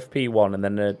 30 for FP1, and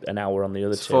then an hour on the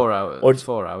other 2. 4 hours. Or it's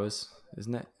 4 hours,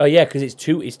 isn't it? Oh yeah, because it's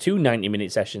two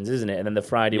 90-minute sessions, isn't it? And then the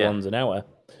Friday one's an hour.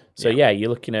 So you're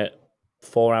looking at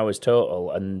 4 hours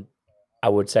total, and I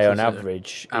would say on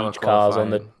average, each car's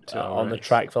on the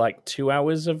track for like 2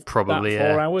 hours of probably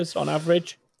 4 hours on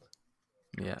average.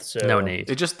 Yeah, so no need.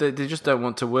 They just don't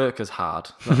want to work as hard.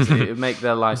 It would make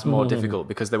their lives more difficult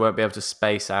because they won't be able to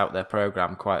space out their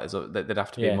program quite as. They'd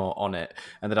have to be more on it,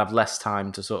 and they'd have less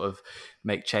time to sort of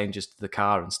make changes to the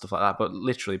car and stuff like that. But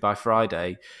literally by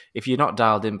Friday, if you're not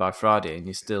dialed in by Friday and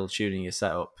you're still tuning your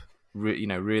setup,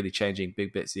 really changing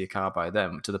big bits of your car by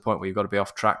then to the point where you've got to be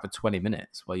off track for 20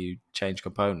 minutes while you change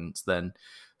components, then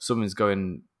someone's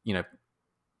going,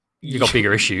 you got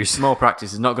bigger issues. More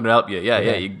practice is not going to help you.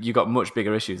 You got much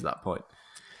bigger issues at that point.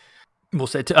 Well,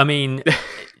 I mean,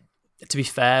 to be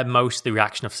fair, most of the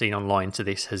reaction I've seen online to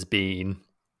this has been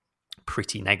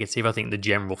pretty negative. I think the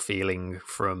general feeling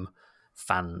from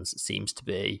fans seems to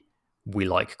be, we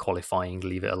like qualifying,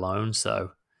 leave it alone.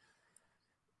 So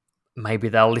maybe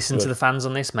they'll listen to the fans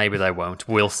on this. Maybe they won't.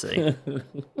 We'll see.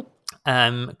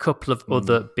 Couple of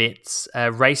other bits.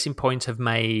 Racing Point have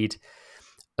made...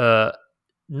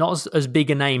 not as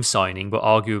big a name signing, but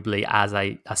arguably as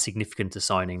significant a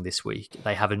signing this week.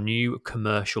 They have a new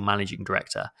commercial managing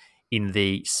director in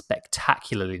the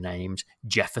spectacularly named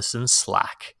Jefferson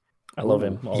Slack. I love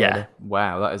him already. Yeah.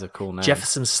 Wow, that is a cool name.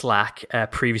 Jefferson Slack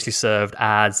previously served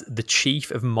as the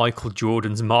chief of Michael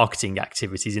Jordan's marketing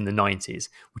activities in the 90s,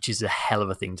 which is a hell of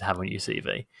a thing to have on your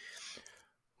CV.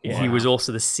 Yeah. He was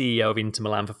also the CEO of Inter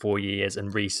Milan for 4 years,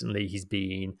 and recently he's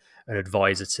been an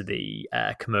advisor to the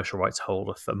commercial rights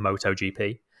holder for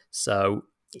MotoGP. So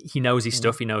he knows his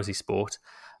stuff, he knows his sport.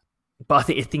 But I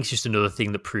think it's just another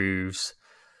thing that proves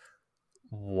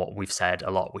what we've said a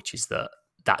lot, which is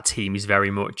that team is very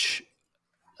much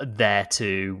there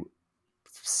to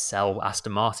sell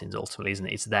Aston Martins, ultimately, isn't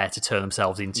it? It's there to turn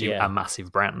themselves into a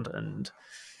massive brand, and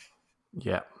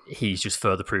he's just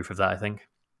further proof of that, I think.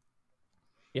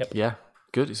 Yep. Yeah.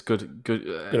 Good. It's good. Good.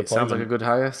 It sounds like a good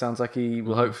hire. Sounds like he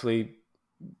will hopefully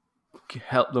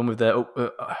help them with their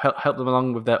help them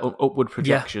along with their upward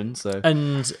projection. Yeah. So,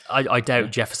 and I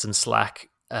doubt Jefferson Slack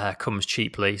comes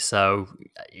cheaply. So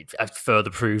it further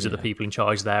proves that the people in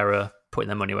charge there are putting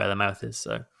their money where their mouth is.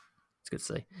 So it's good to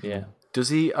see. Yeah. Does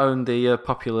he own the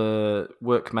popular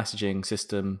work messaging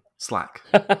system Slack?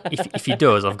 If he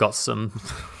does, I've got some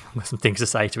things to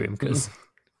say to him because.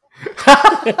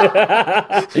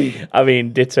 I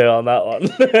mean, ditto on that one.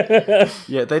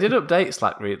 Yeah, they did update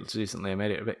Slack recently and made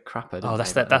it a bit crapper.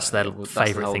 That's their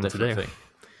favourite thing to do.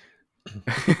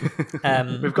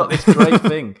 We've got this great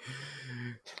thing.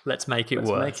 Let's make it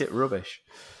work. Make it rubbish.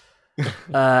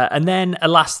 And then a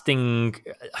last thing.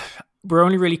 We're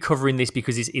only really covering this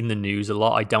because it's in the news a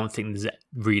lot. I don't think there's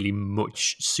really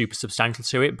much super substantial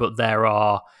to it, but there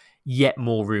are yet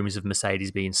more rumours of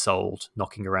Mercedes being sold,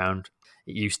 knocking around.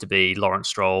 It used to be Lawrence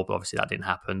Stroll, but obviously that didn't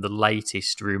happen. The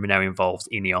latest rumour now involves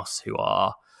Ineos, who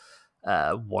are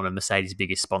one of Mercedes'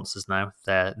 biggest sponsors now.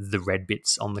 They're the red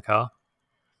bits on the car.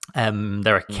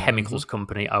 They're a chemicals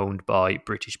company owned by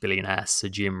British billionaire Sir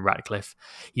Jim Ratcliffe.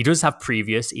 He does have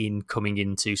previous in coming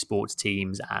into sports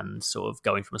teams and sort of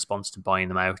going from a sponsor to buying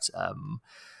them out.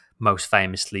 Most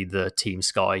famously, the Team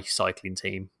Sky cycling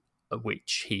team,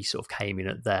 which he sort of came in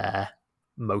at their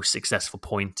most successful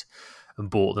point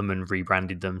and bought them and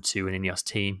rebranded them to an Ineos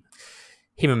team.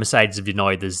 Him and Mercedes have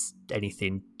denied there's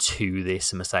anything to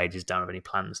this, and Mercedes don't have any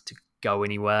plans to go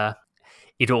anywhere.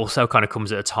 It also kind of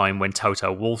comes at a time when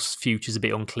Toto Wolff's future's a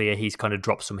bit unclear. He's kind of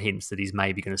dropped some hints that he's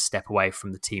maybe going to step away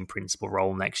from the team principal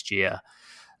role next year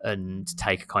and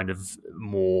take a kind of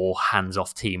more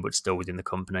hands-off team, but still within the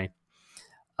company.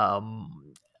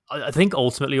 I think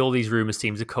ultimately all these rumours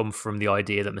seem to come from the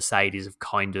idea that Mercedes have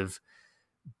kind of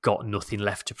got nothing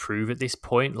left to prove at this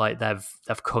point. Like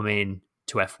they've come in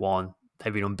to F1,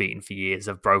 they've been unbeaten for years,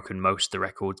 they've broken most of the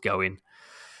records going.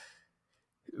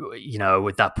 You know,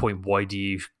 at that point, why do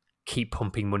you keep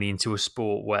pumping money into a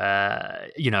sport where,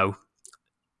 you know,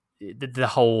 the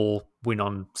whole win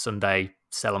on Sunday,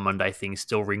 sell on Monday thing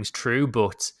still rings true,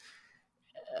 but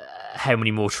how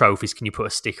many more trophies can you put a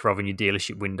sticker of in your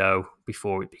dealership window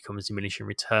before it becomes diminishing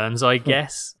returns, I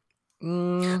guess?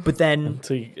 But then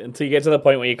until you get to the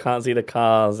point where you can't see the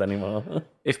cars anymore.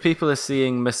 If people are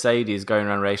seeing Mercedes going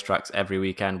around racetracks every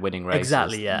weekend winning races,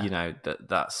 exactly, yeah, you know,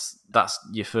 that's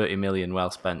your 30 million well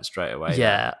spent straight away.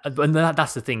 Yeah, and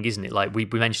that's the thing, isn't it? Like we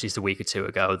mentioned this a week or two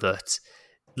ago that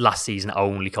last season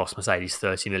only cost Mercedes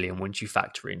 30 million once you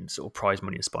factor in sort of prize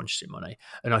money and sponsorship money.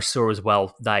 And I saw as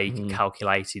well they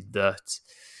calculated that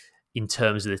in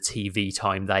terms of the TV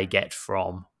time they get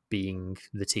from being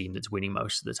the team that's winning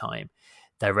most of the time,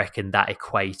 they reckon that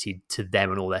equated to them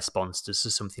and all their sponsors to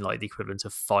something like the equivalent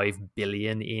of 5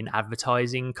 billion in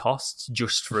advertising costs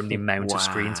just from the amount of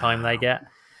screen time they get.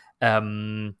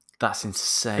 That's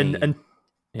insane. And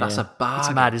that's a bargain.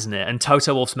 It's mad, isn't it? And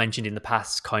Toto Wolff's mentioned in the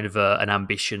past kind of an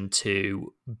ambition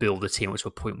to build a team to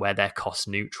a point where they're cost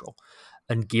neutral.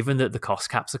 And given that the cost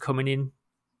caps are coming in,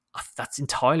 that's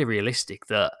entirely realistic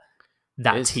that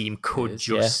team could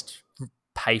just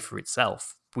pay for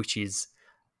itself, which is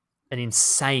an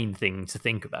insane thing to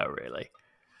think about, really.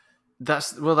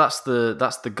 That's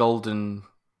the golden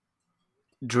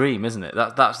dream, isn't it?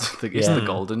 It's the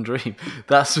golden dream.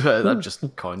 That's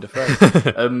just coined a phrase.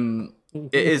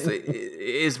 It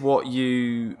is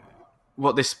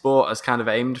what this sport has kind of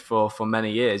aimed for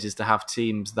many years, is to have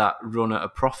teams that run at a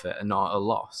profit and not at a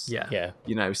loss. Yeah.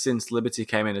 You know, since Liberty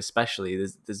came in, especially,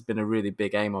 there's been a really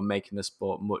big aim on making the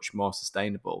sport much more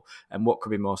sustainable. And what could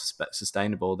be more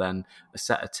sustainable than a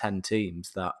set of 10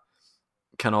 teams that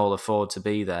can all afford to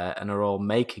be there and are all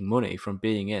making money from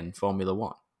being in Formula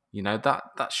One? You know,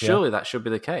 that should be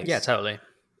the case. Yeah, totally.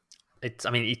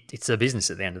 It's a business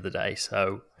at the end of the day,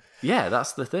 so yeah,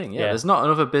 that's the thing. Yeah, there's not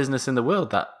another business in the world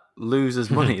that loses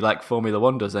money like Formula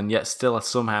One does, and yet still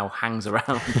somehow hangs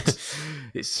around.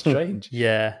 It's strange.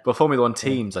 Yeah, but Formula One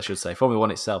teams, I should say, Formula One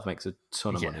itself makes a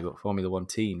ton of money, but Formula One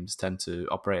teams tend to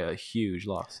operate at a huge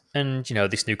loss. And you know,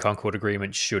 this new Concord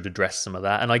Agreement should address some of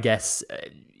that. And I guess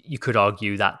you could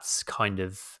argue that's kind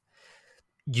of,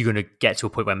 you're going to get to a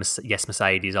point where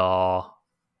Mercedes are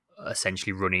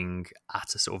essentially running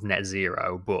at a sort of net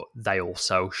zero, but they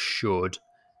also should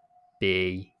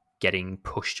be getting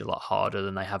pushed a lot harder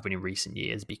than they have been in recent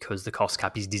years because the cost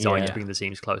cap is designed to bring the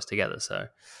teams close together. So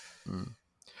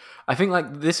I think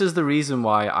like this is the reason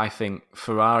why I think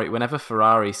whenever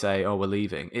Ferrari say, "Oh, we're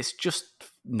leaving," it's just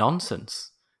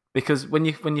nonsense. Because when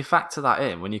you factor that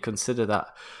in, when you consider that,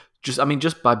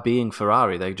 just by being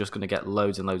Ferrari, they're just going to get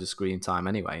loads and loads of screen time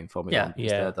anyway in Formula One.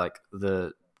 They're like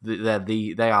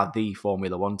they are the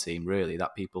Formula One team really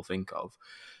that people think of.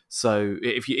 So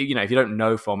if you don't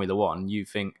know Formula One, you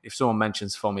think, if someone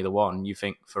mentions Formula One, you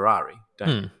think Ferrari,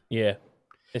 don't you? Yeah,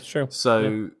 it's true.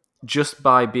 So just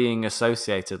by being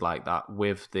associated like that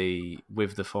with the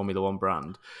Formula One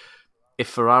brand, if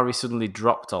Ferrari suddenly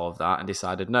dropped all of that and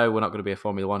decided, no, we're not going to be a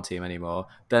Formula One team anymore,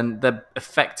 then they're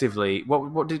effectively,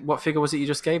 what figure was it you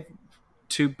just gave?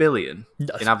 2 billion in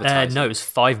advertising? No, it was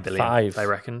 5 billion. They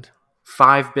reckoned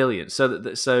 5 billion. So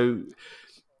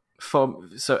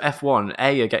F1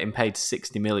 are getting paid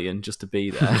 60 million just to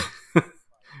be there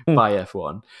by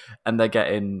F1, and they're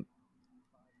getting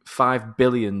 5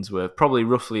 billions worth, probably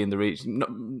roughly in the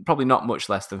region, probably not much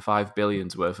less than 5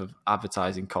 billions worth of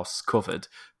advertising costs covered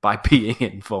by being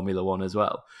in Formula One as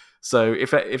well. So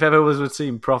if ever was a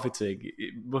team profiting,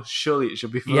 surely it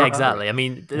should be Ferrari. Yeah, exactly. I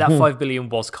mean, that 5 billion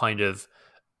was kind of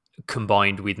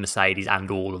combined with Mercedes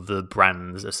and all of the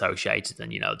brands associated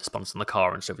and, you know, the sponsor on the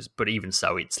car and stuff. But even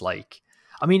so, it's like,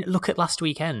 I mean, look at last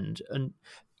weekend, and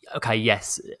okay,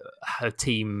 yes, a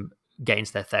team getting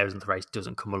to their 1,000th race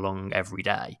doesn't come along every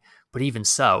day. But even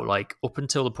so, like up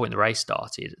until the point the race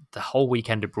started, the whole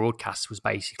weekend of broadcasts was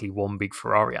basically one big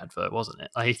Ferrari advert, wasn't it?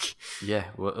 Like, yeah,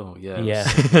 well, oh yeah, Yeah.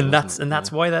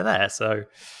 that's why they're there. So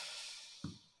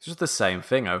it's just the same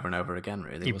thing over and over again,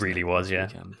 really. It really was, this yeah.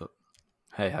 weekend, but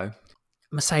hey ho.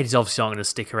 Mercedes obviously aren't going to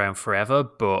stick around forever,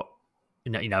 but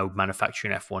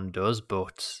manufacturing F1 does.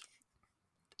 But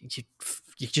you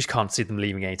just can't see them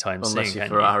leaving anytime soon. Unless you're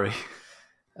can Ferrari.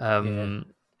 you?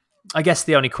 I guess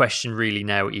the only question really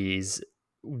now is,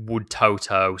 would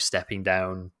Toto stepping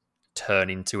down turn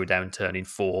into a downturn in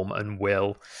form, and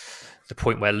will the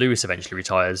point where Lewis eventually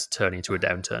retires turn into a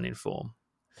downturn in form?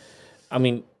 I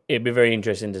mean, it'd be very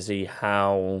interesting to see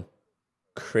how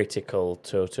critical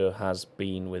Toto has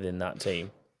been within that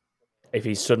team. If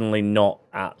he's suddenly not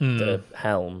at the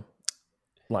helm,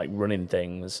 like running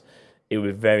things, it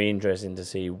would be very interesting to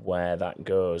see where that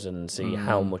goes and see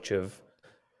how much of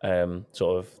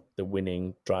sort of the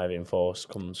winning driving force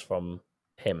comes from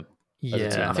him. As a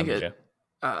team manager.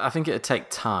 I think it'd take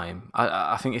time.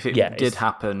 I think if it did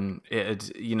happen,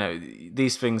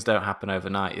 these things don't happen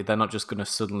overnight. They're not just going to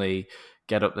suddenly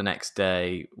get up the next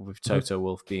day with Toto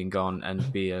Wolff being gone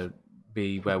and be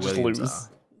where Williams are.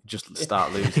 Just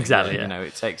start losing. Exactly.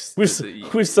 It takes. We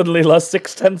suddenly lost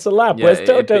 0.6 a lap. Where's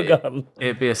Toto gone?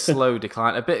 It'd be a slow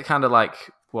decline, a bit kind of like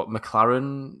what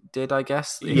McLaren did, I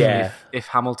guess. If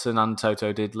Hamilton and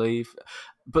Toto did leave,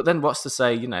 but then what's to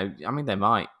say? They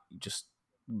might just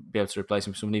be able to replace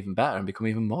him with someone even better and become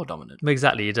even more dominant.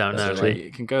 Exactly, you don't know. Like,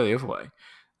 it can go the other way.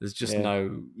 There's just you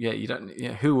don't.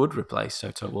 Yeah, who would replace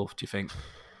Toto Wolff? Do you think?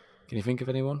 Can you think of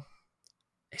anyone?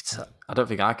 I don't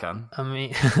think I can. I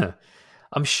mean,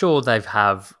 I'm sure they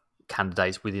have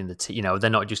candidates within the team. They're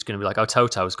not just going to be like, "Oh,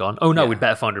 Toto's gone. Oh no, we'd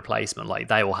better find a replacement." Like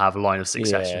they will have a line of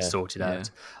succession sorted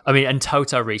out. I mean, and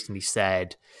Toto recently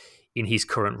said, in his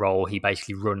current role, he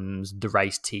basically runs the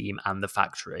race team and the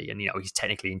factory, and he's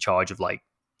technically in charge of like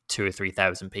 2,000 or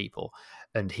 3,000 people,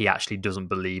 and he actually doesn't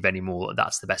believe anymore that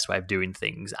that's the best way of doing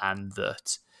things, and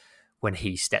that when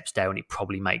he steps down, it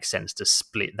probably makes sense to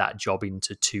split that job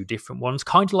into two different ones,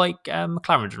 kind of like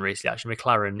McLaren did recently. Actually,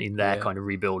 McLaren in their kind of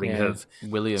rebuilding of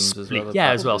Williams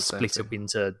split up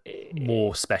into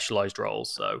more specialised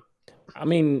roles. So, I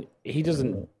mean, he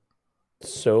doesn't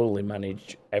solely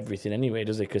manage everything anyway,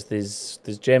 does he? Because there's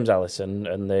James Allison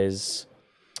and there's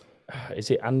is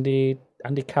it Andy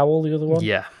Cowell, the other one?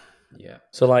 Yeah.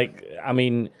 So I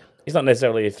mean, it's not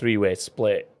necessarily a three-way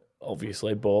split,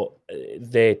 obviously, but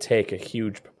they take a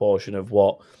huge proportion of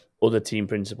what other team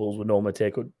principals would normally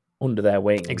take under their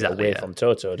wing away from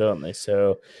Toto, don't they?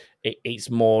 So it's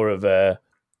more of a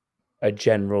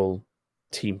general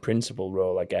team principal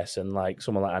role, I guess, and like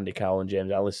someone like Andy Cowell and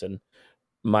James Allison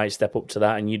might step up to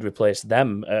that, and you'd replace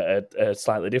them at a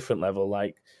slightly different level,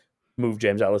 like move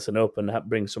James Allison up and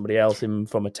bring somebody else in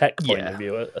from a tech point of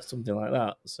view, or something like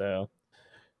that. So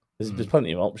there's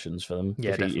plenty of options for them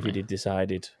if he did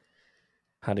decided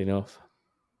had enough.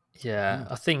 Yeah,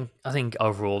 I think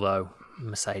overall though,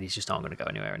 Mercedes just aren't going to go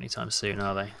anywhere anytime soon,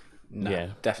 are they? No,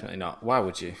 definitely not. Why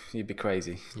would you? You'd be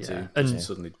crazy to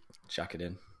suddenly jack it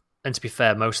in. And to be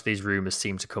fair, most of these rumours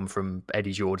seem to come from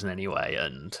Eddie Jordan anyway,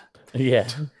 and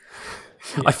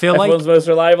I feel like everyone's most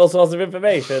reliable source of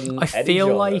information. I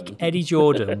feel like Eddie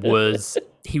Jordan was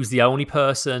the only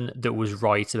person that was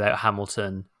right about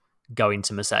Hamilton going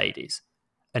to Mercedes,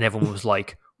 and everyone was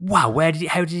like, "Wow,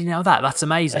 how did he know that? That's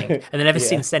amazing!" And then ever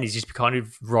since then, he's just kind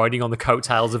of riding on the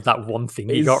coattails of that one thing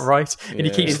he got right, and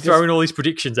he keeps throwing all these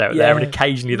predictions out there, and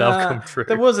occasionally they'll come true.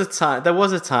 There was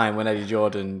a time when Eddie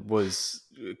Jordan was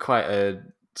quite a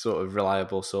sort of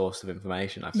reliable source of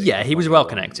information, I think. Yeah, he was well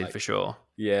connected for sure.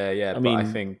 Yeah. I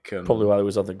think probably while he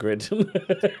was on the grid.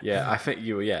 I think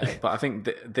but I think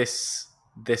this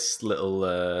little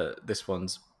this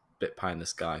one's a bit pie in the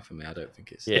sky for me. I don't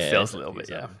think it's. It feels a little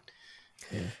bit,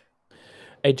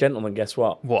 Hey, gentlemen, guess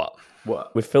what? What?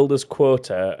 We've filled this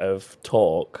quota of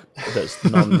talk that's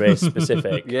non-race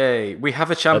specific. Yay! We have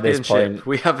a championship.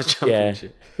 Yeah,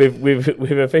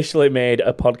 we've officially made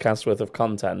a podcast worth of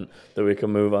content that we can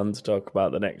move on to talk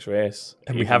about the next race.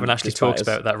 And we haven't actually talked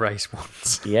about that race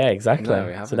once. Yeah, exactly.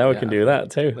 No, so now we can do that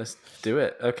too. Let's do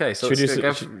it. Okay, so let's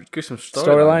do some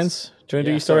storylines. Do you want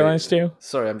to do your storylines, Stu?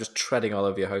 Sorry, I'm just treading all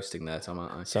over your hosting there, Tom,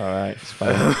 aren't I? It's all right. It's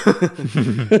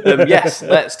fine. Yes,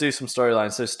 let's do some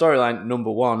storylines. So storyline number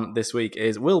 1 this week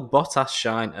is, will Bottas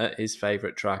shine at his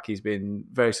favourite track? He's been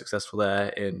very successful there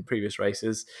in previous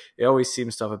races. He always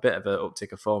seems to have a bit of an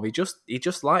uptick of form. He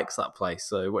just likes that place.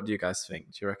 So what do you guys think?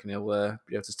 Do you reckon he'll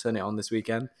be able to turn it on this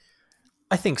weekend?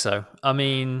 I think so. I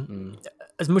mean,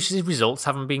 as much as his results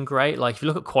haven't been great, like if you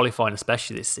look at qualifying,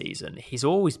 especially this season, he's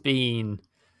always been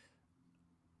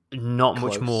not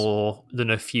Close. much more than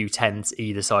a few tenths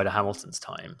either side of Hamilton's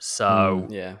time. So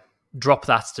Yeah. drop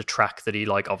that to track that he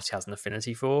obviously has an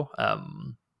affinity for,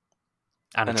 and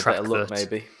a track bit of luck, that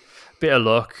maybe. bit of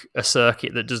luck, a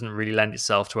circuit that doesn't really lend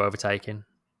itself to overtaking.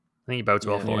 I think he bodes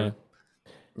well for him.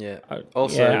 Yeah.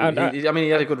 Also, I he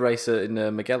had a good race in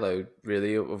Mugello,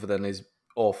 really, other than his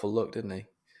awful luck, didn't he?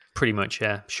 Pretty much,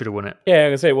 yeah. Should have won it. Yeah, I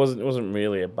can say it wasn't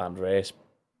really a bad race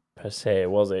per se,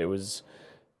 was it? It was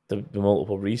the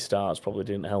multiple restarts probably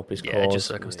didn't help his cause. Yeah, just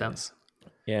circumstance.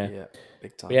 Yeah,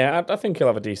 big time. But yeah, I think he'll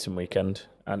have a decent weekend.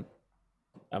 And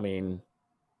I mean,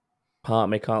 part of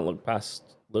me can't look past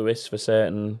Lewis for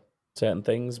certain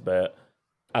things, but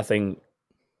I think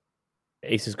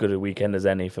it's as good a weekend as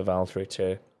any for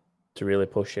Valtteri to really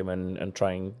push him and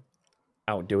try and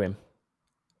outdo him.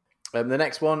 The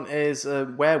next one is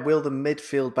where will the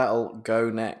midfield battle go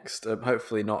next?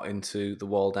 Hopefully not into the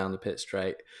wall down the pit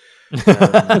straight.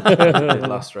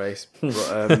 Last race,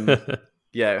 but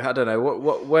yeah, I don't know.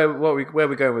 Where are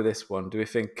we going with this one? Do we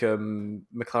think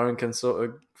McLaren can sort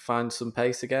of find some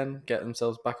pace again, get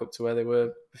themselves back up to where they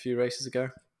were a few races ago?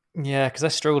 Yeah, because they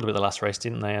struggled with the last race,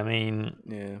 didn't they? I mean,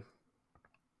 yeah,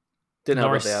 didn't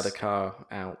know that they had a car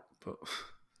out, but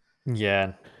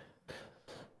yeah.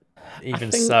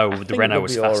 Even so, the Renault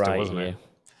was faster, right, wasn't it?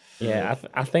 Yeah,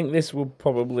 I think this will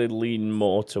probably lean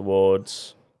more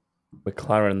towards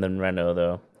McLaren than Renault,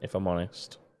 though, if I'm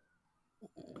honest.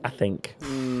 I think.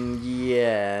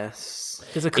 Yes.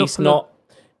 There's a couple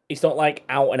it's not like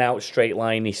out and out straight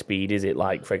liney speed, is it?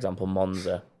 Like, for example,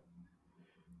 Monza.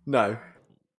 No.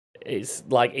 It's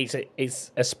like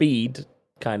it's a speed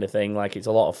kind of thing. Like it's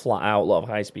a lot of flat out, a lot of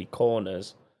high speed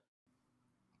corners.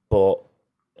 But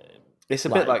it's a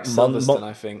bit like Silverstone,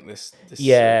 I think. This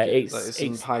yeah, it's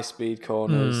some high speed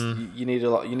corners. You need a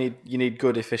lot. You need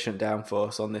good efficient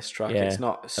downforce on this track. Yeah. It's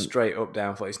not straight up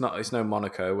downforce. It's no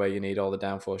Monaco where you need all the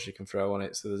downforce you can throw on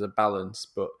it. So there's a balance,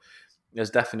 but there's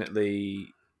definitely,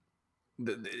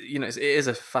 it is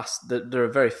a fast. There are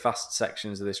very fast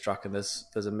sections of this track, and there's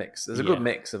a mix. There's a good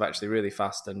mix of actually really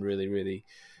fast and really really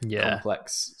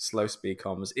complex slow speed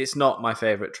combos. It's not my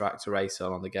favorite track to race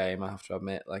on the game, I have to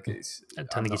admit. Like I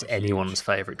don't think it's anyone's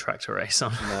favorite track to race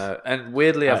on. No, and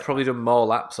weirdly, I've probably done more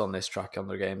laps on this track on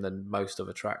the game than most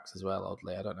other tracks as well.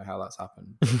 Oddly, I don't know how that's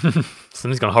happened.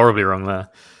 Something's gone horribly wrong there.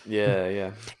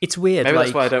 Yeah. It's weird. Maybe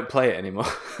that's why I don't play it anymore.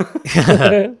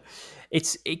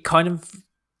 It kind of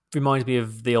reminds me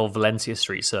of the old Valencia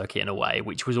Street Circuit in a way,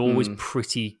 which was always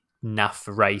pretty naff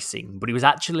for racing, but it was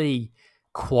actually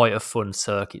quite a fun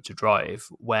circuit to drive,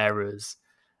 whereas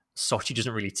Sochi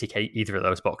doesn't really tick either of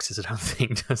those boxes, I don't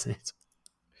think, does it?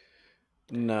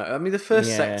 No, I mean the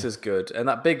first sector's good, and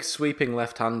that big sweeping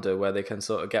left-hander where they can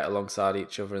sort of get alongside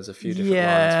each other, and there's a few different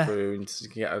lines through, and you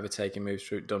can get overtaking moves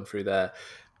done through there.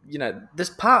 There's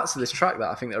parts of this track that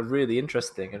I think are really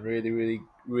interesting and really, really,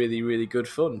 really, really good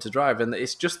fun to drive, and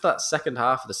it's just that second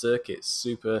half of the circuit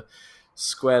super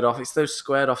squared off. It's those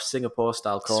squared off Singapore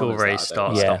style corners. It's all very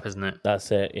stop, isn't it?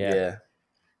 That's it. Yeah.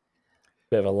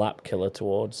 Bit of a lap killer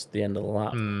towards the end of the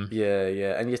lap.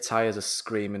 Yeah, and your tyres are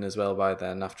screaming as well by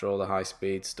then after all the high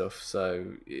speed stuff.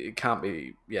 So it can't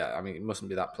be. Yeah, I mean it mustn't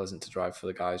be that pleasant to drive for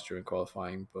the guys during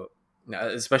qualifying, but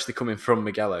especially coming from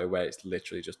Mugello where it's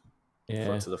literally just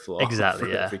foot to the floor,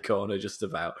 exactly. Every corner, just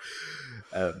about.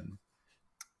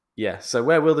 So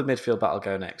where will the midfield battle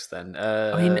go next then?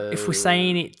 I mean, if we're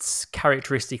saying it's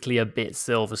characteristically a bit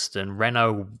Silverstone,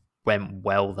 Renault went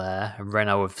well there, and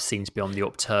Renault have seemed to be on the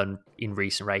upturn in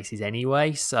recent races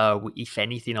anyway. So if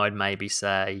anything, I'd maybe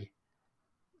say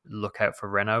look out for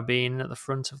Renault being at the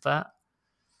front of that.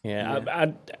 Yeah.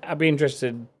 I'd be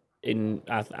interested in.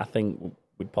 I think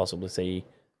we'd possibly see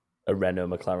a Renault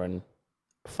McLaren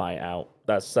fight out.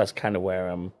 That's kind of where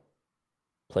I'm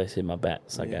placing my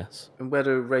bets, I guess. And where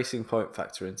do Racing Point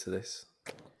factor into this?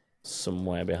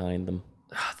 Somewhere behind them.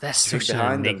 They're such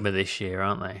an enigma this year,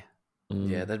 aren't they?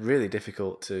 Yeah, they're really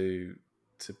difficult to.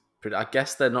 I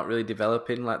guess they're not really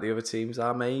developing like the other teams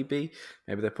are. Maybe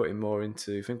they're putting more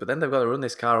into things, but then they've got to run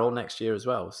this car all next year as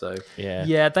well. So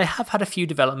yeah, they have had a few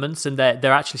developments, and they're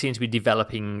actually seem to be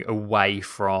developing away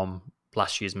from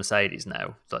last year's Mercedes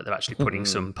now. Like they're actually putting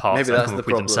some parts maybe that's with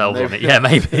the themselves on it. Yeah,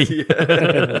 maybe.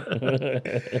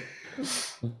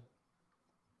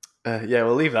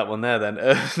 We'll leave that one there then.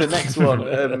 The next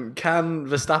one, can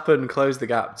Verstappen close the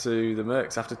gap to the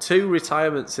Mercs after 2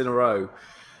 retirements in a row?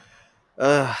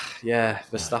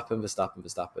 Verstappen.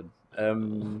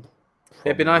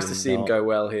 It'd be nice to see him go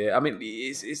well here. I mean,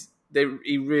 he's been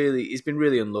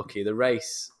really unlucky. The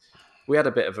race we had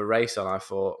a bit of a race on, I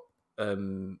thought,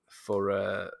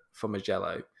 for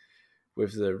Mugello,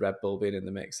 with the Red Bull being in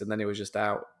the mix, and then he was just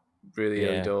out really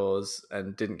early doors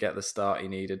and didn't get the start he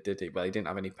needed, did he? Well, he didn't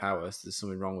have any power, so there's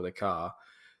something wrong with the car.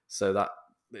 So that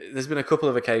there's been a couple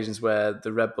of occasions where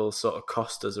the Red Bull sort of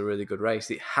cost us a really good race.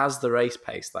 It has the race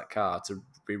pace, that car, to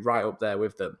be right up there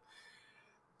with them,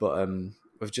 but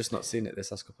we've just not seen it this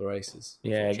last couple of races.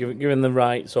 Yeah, given the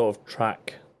right sort of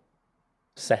track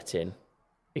setting,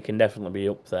 it can definitely be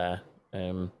up there.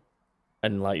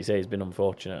 And like you say, he's been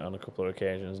unfortunate on a couple of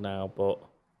occasions now, but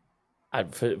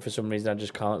for some reason I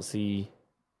just can't see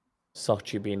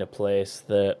Sochi being a place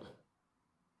that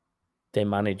they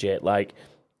manage it. Like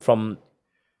from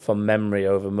memory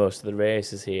over most of the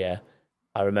races here,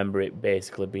 I remember it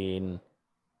basically being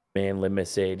mainly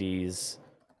Mercedes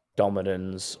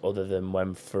dominance, other than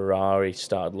when Ferrari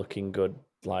started looking good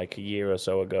like a year or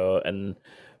so ago. And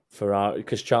Ferrari,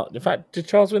 because in fact, did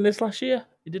Charles win this last year?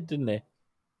 He did, didn't he?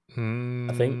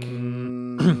 I think.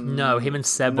 No, him and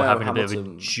Seb were having Hamilton. A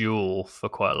bit of a duel for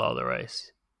quite a lot of the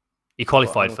race. He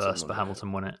qualified first, but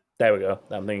Hamilton won it. There we go.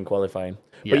 I'm thinking qualifying.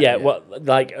 Yeah, but what,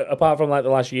 like, apart from like the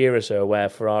last year or so where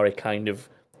Ferrari kind of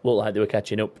looked like they were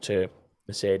catching up to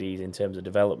Mercedes in terms of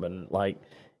development, like,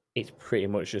 it's pretty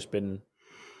much just been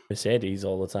Mercedes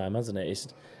all the time, hasn't it?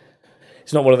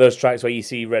 It's not one of those tracks where you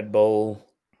see Red Bull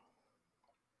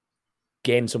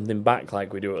gain something back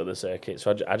like we do at other circuits.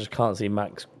 So I just can't see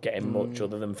Max getting much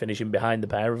other than finishing behind the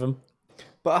pair of them.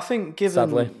 But I think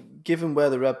given where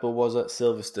the Red Bull was at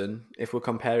Silverstone, if we're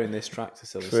comparing this track to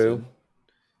Silverstone,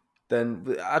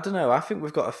 then I don't know. I think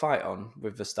we've got a fight on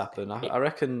with Verstappen. I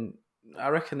reckon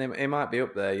he might be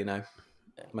up there. You know,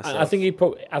 myself. I think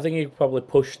he probably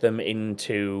pushed them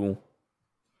into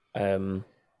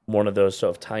one of those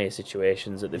sort of tyre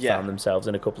situations that they've found themselves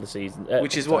in a couple of seasons,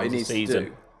 which is what he needs to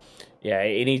do. Yeah,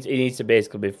 he needs to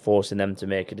basically be forcing them to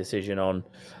make a decision on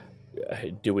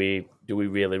do we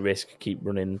really risk keep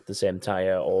running the same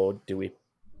tyre, or do we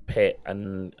pit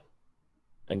and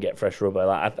get fresh rubber?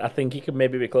 Like, I think he could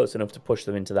maybe be close enough to push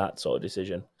them into that sort of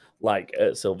decision, like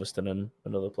at Silverstone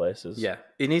and other places. Yeah,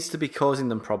 he needs to be causing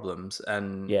them problems,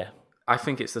 and I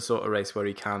think it's the sort of race where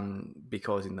he can be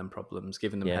causing them problems,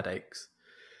 giving them headaches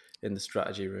in the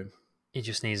strategy room. He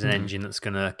just needs an engine that's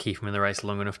going to keep him in the race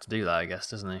long enough to do that, I guess,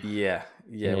 doesn't he? Yeah.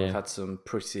 We've had some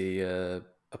pretty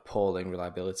appalling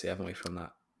reliability, haven't we, from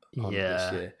that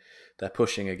this year? They're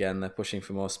pushing again. They're pushing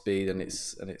for more speed, and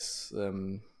it's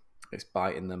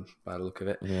biting them by the look of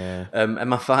it. Yeah. And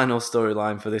my final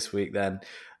storyline for this week then: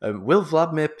 will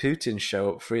Vladimir Putin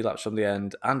show up 3 laps from the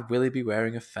end, and will he be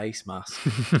wearing a face mask?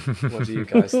 What do you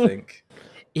guys think?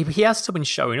 He has still been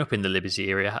showing up in the Liberty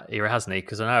era, hasn't he?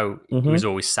 Because I know he was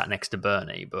always sat next to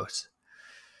Bernie, but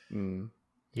I'm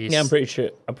pretty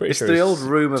sure. It's the old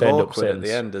room of awkward at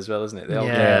the end as well, isn't it?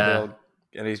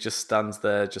 And he just stands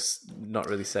there, just not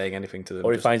really saying anything to them.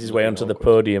 Or he finds his way onto the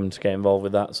podium to get involved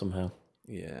with that somehow.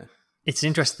 Yeah. It's an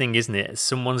interesting thing, isn't it?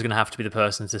 Someone's going to have to be the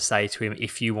person to say to him,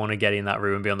 if you want to get in that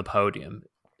room and be on the podium,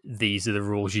 these are the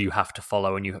rules you have to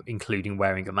follow, and including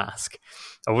wearing a mask.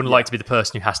 I wouldn't like to be the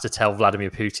person who has to tell Vladimir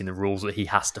Putin the rules that he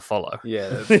has to follow. Yeah,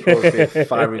 there's probably a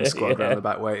firing squad around the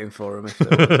back waiting for him.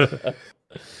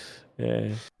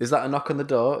 Yeah. Is that a knock on the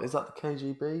door? Is that the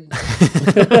KGB?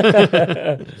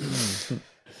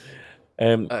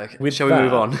 Shall we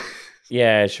move on?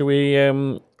 Yeah, shall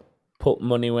we put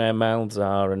money where mouths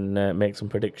are and make some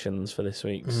predictions for this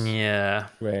week's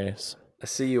race? I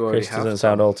see you already Chris doesn't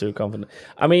sound all too confident.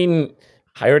 I mean,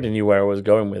 I already knew where I was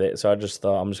going with it, so I just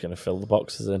thought I'm just going to fill the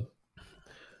boxes in.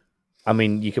 I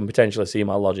mean, you can potentially see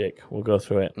my logic. We'll go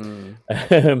through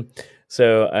it.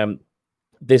 So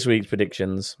this week's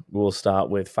predictions, we'll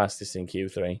start with fastest in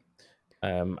Q3.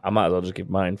 I might as well just give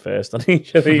mine first on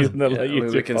each of these. And then let you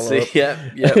we can see. Up.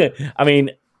 Yeah. I mean,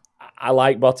 I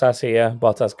like Bottas here.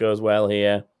 Bottas goes well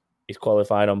here. He's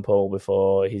qualified on pole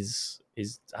before. He's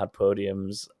had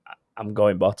podiums. I'm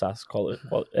going Bottas,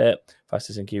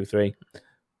 fastest in Q3.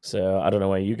 So I don't know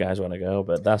where you guys want to go,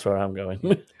 but that's where I'm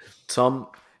going. Tom,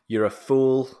 you're a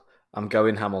fool. I'm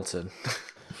going Hamilton.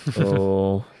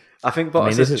 Oh, I think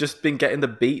Bottas has just been getting the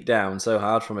beat down so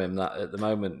hard from him that at the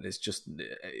moment it's just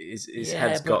his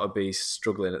head's got to be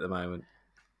struggling at the moment.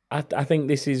 I think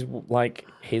this is like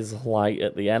his light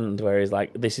at the end, where he's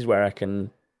like, this is where I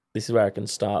can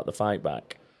start the fight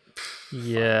back.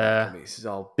 Yeah, this is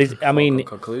all.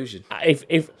 Conclusion.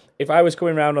 If I was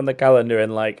coming around on the calendar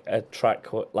and like a track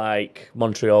like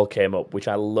Montreal came up, which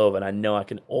I love, and I know I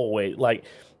can always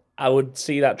I would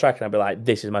see that track and I'd be like,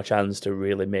 this is my chance to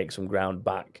really make some ground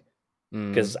back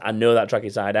because I know that track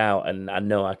inside out, and I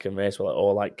know I can race well,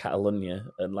 or like Catalonia,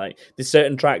 and like there's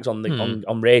certain tracks on the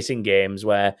on racing games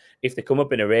where if they come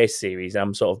up in a race series,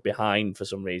 I'm sort of behind for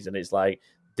some reason. It's like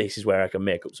this is where I can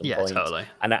make up some points, totally.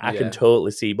 and I can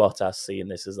totally see Bottas seeing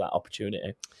this as that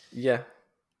opportunity. Yeah,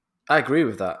 I agree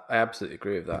with that. I absolutely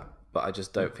agree with that, but I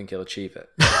just don't think he'll achieve it.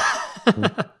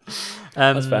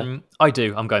 That's fair. I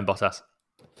do. I'm going Bottas.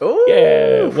 Ooh,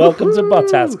 Yeah, welcome to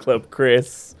Bottas Club,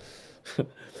 Chris.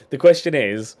 The question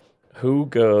is, who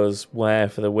goes where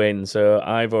for the win? So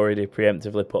I've already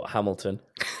preemptively put Hamilton,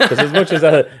 because as much as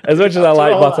I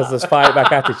like Bottas's fight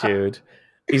back attitude,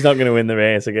 he's not going to win the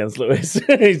race against Lewis.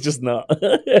 He's just not.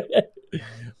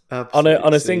 On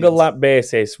a single lap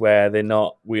basis where they're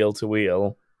not wheel to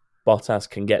wheel, Bottas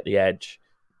can get the edge.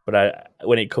 But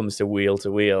when it comes to wheel,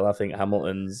 I think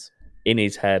Hamilton's in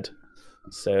his head.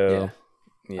 So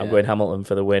I'm going Hamilton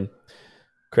for the win.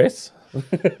 Chris?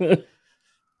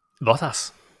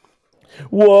 Bottas.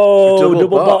 Whoa! Double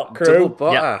bot crew. Double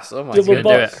Bottas. Oh my god. Double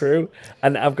bot crew.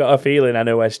 And I've got a feeling I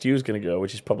know where Stu's going to go,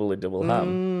 which is probably double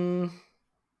ham.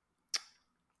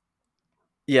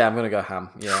 Yeah, I'm going to go ham.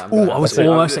 Yeah. I was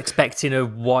almost expecting a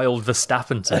wild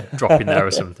Verstappen to drop in there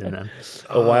or something then.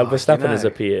 A wild Verstappen has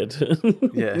appeared.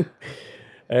 Yeah.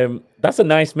 That's a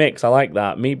nice mix. I like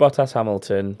that. Me, Bottas,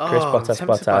 Hamilton. Chris,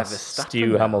 Bottas,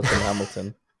 Stu,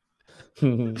 Hamilton.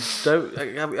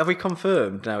 Have we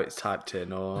confirmed now it's typed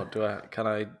in, or can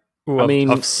I? Ooh,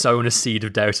 I've sown a seed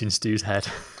of doubt in Stu's head.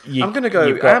 I'm going to go.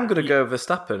 I'm going to go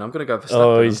Verstappen. I'm going to go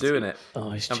Verstappen. I'm doing it.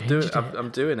 I'm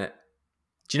doing it.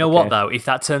 Do you know what though? If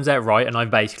that turns out right, and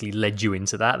I've basically led you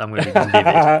into that, I'm going to be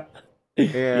livid.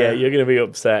 Yeah, you're going to be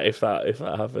upset if that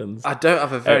happens. I don't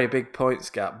have a very big points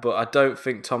gap, but I don't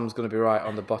think Tom's going to be right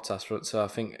on the Bottas front. So I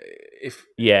think you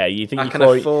think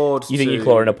you're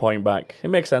clawing a point back. It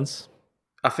makes sense.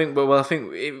 I think. I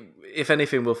think if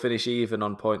anything, we'll finish even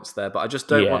on points there. But I just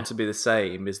don't want to be the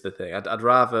same. Is the thing. I'd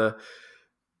rather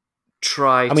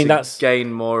try to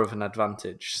gain more of an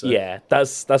advantage. So. Yeah,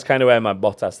 that's kind of where my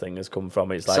Bottas thing has come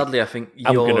from. It's like, sadly, I think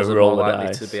yours are more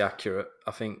likely to be accurate.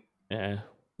 I think. Yeah.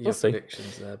 Your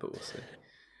predictions there, but we'll see.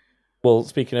 Well,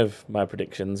 speaking of my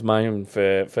predictions, mine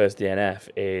for first DNF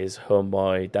is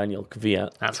homeboy Daniel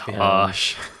Kvyat. That's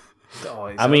harsh.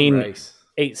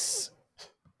 Race.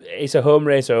 It's a home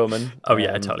race omen. Oh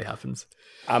yeah, it totally happens.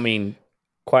 I mean,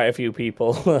 quite a few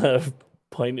people have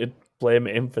pointed blame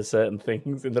at him for certain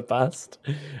things in the past,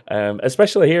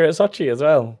 especially here at Sochi as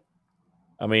well.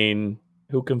 I mean,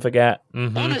 who can forget?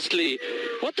 Mm-hmm. Honestly,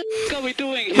 what the f*** are we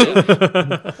doing here?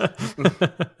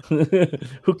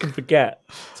 Who can forget?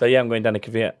 So yeah, I'm going Daniel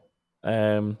Kvyat.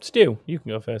 Stu, you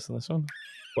can go first on this one.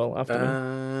 Well, after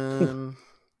me.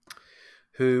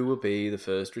 Who will be the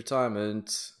first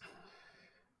retirement?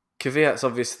 Kvyat's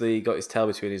obviously got his tail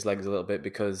between his legs a little bit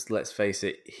because, let's face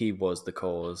it, he was the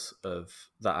cause of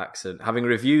that accident. Having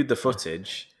reviewed the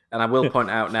footage, and I will point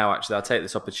out now, actually, I'll take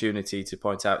this opportunity to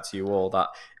point out to you all that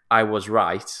I was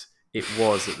right. It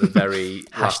was at the very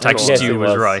last corner. Stu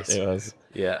was right. It was.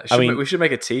 Yeah, we should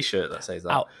make a T-shirt that says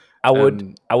that. I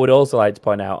would also like to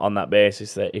point out on that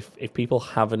basis that if people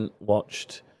haven't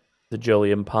watched the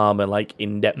Jolyon Palmer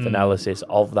in-depth analysis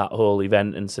of that whole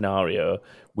event and scenario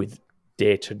with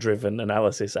data-driven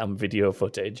analysis and video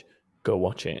footage, go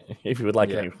watch it if you would like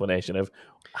an explanation of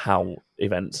how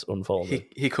events unfolded.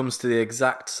 He comes to the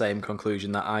exact same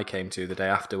conclusion that I came to the day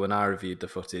after when I reviewed the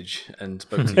footage and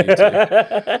spoke to you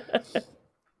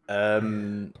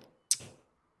two.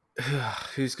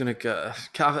 Who's going to go?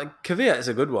 Kvyat is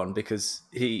a good one because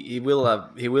he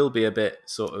will be a bit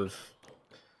sort of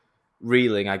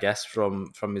reeling, I guess,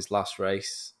 from his last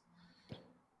race.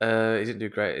 He didn't do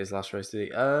great at his last race, did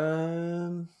he?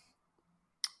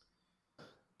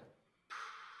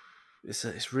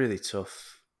 It's really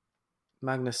tough.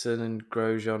 Magnussen and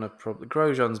Grosjean are probably...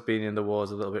 Grosjean's been in the wars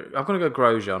a little bit. I'm going to go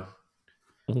Grosjean.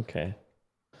 Okay.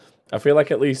 I feel like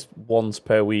at least once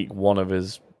per week, one of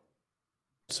us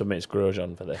submits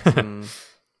Grosjean for this.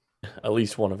 At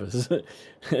least one of us.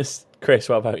 Chris,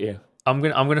 what about you? I'm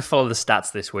going to follow the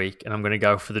stats this week, and I'm going to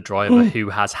go for the driver who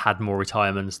has had more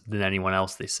retirements than anyone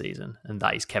else this season, and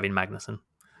that is Kevin Magnussen.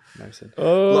 A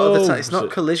lot of the time, it's not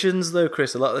collisions though,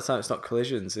 Chris. A lot of the time, it's not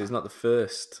collisions. He's not the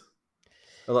first.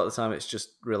 A lot of the time, it's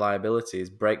just reliability. His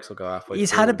brakes will go halfway.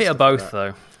 He's had a bit of both,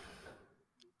 though.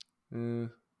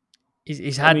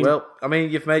 He's had.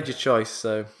 You've made your choice,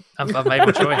 so I've made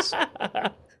my choice.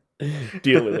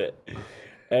 Deal with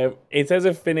it. In terms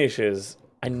of finishes,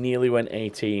 I nearly went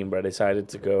 18, but I decided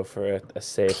to go for a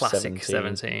safe Classic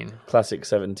 17. Classic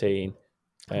 17.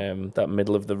 That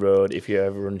middle of the road, if you're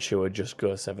ever unsure, just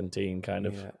go 17 kind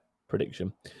of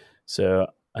prediction. So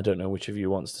I don't know which of you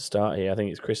wants to start here. I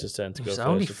think it's Chris's turn to It go was first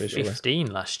only officially.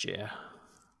 15 last year.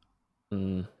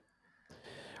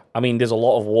 I mean, there's a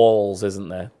lot of walls, isn't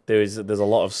there? There's a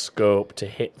lot of scope to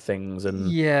hit things and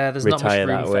There's not much retire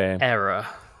room that for way. error.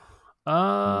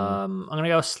 I'm going to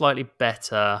go slightly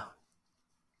better.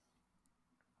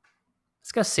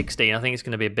 Let's go 16. I think it's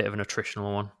going to be a bit of an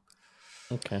attritional one.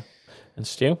 Okay. And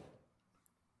Stu?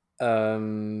 I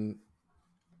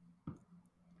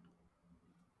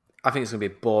think it's going to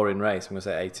be a boring race. I'm going to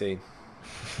say 18.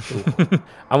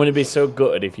 I'm going to be so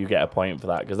gutted if you get a point for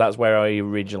that, because that's where I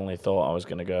originally thought I was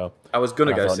going to go. I was going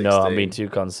to go 16. No, I'm being too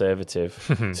conservative.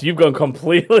 So you've gone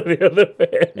completely the other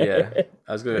way. Yeah,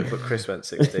 I was going to, but Chris went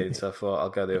 16, so I thought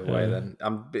I'll go the other way then.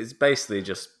 It's basically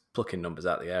just plucking numbers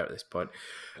out of the air at this point.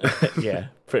 Yeah,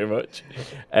 pretty much.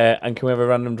 And can we have a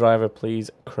random driver,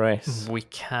 please, Chris? We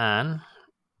can.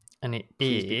 And it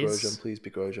is Please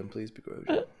be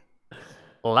Grosjean.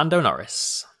 Lando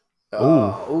Norris.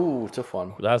 Ooh, tough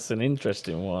one. That's an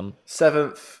interesting one.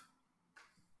 7th.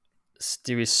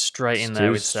 Stu is straight in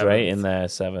there with straight 7th. in there,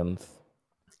 7th.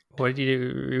 What did he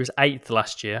do? He was 8th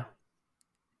last year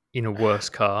in a worse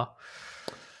car.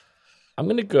 I'm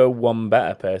going to go one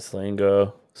better, personally, and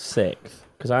go 6th,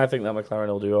 because I think that McLaren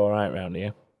will do all right round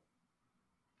here.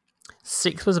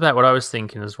 6th was about what I was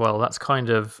thinking as well. That's kind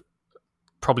of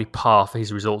probably par for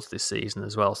his results this season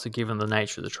as well. So given the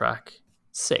nature of the track,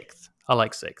 6th. I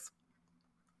like 6th.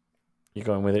 You're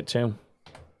going with it too?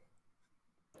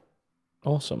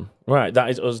 Awesome. Right, that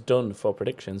is us done for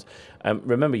predictions.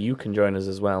 Remember, you can join us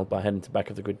as well by heading to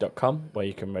backofthegrid.com, where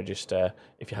you can register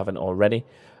if you haven't already.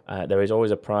 There is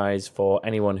always a prize for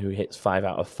anyone who hits 5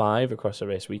 out of 5 across a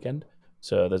race weekend.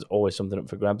 So there's always something up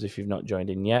for grabs if you've not joined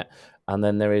in yet. And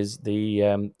then there is the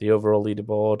overall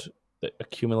leaderboard that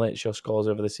accumulates your scores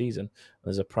over the season.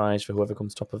 There's a prize for whoever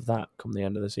comes top of that come the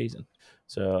end of the season.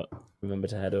 So remember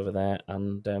to head over there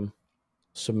and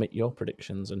submit your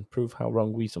predictions and prove how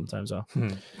wrong we sometimes are.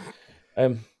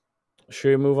 Should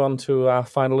we move on to our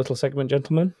final little segment,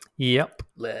 gentlemen? Yep.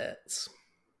 Let's.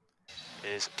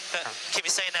 Keep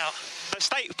it saying now. But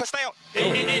stay out.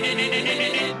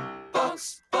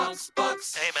 Box.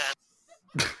 Hey,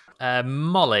 man.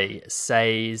 Molly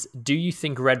says, do you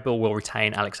think Red Bull will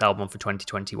retain Alex Albon for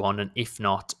 2021? And if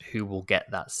not, who will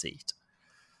get that seat?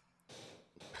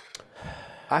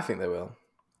 I think they will.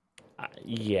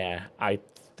 Yeah, I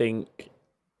think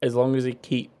as long as he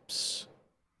keeps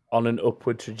on an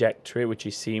upward trajectory, which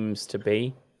he seems to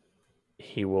be,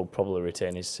 he will probably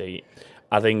retain his seat.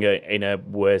 I think in a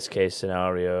worst-case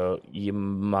scenario, you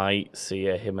might see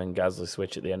him and Gasly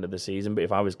switch at the end of the season, but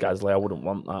if I was Gasly, I wouldn't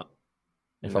want that,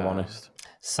 if I'm honest.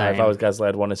 Same. If I was Gasly,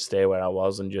 I'd want to stay where I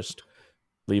was and just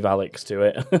leave Alex to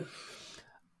it.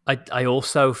 I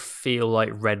also feel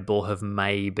like Red Bull have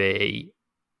maybe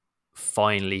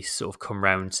finally sort of come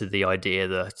round to the idea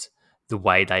that the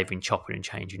way they've been chopping and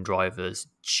changing drivers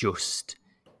just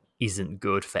isn't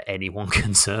good for anyone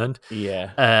concerned.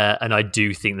 Yeah. And I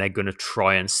do think they're going to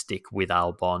try and stick with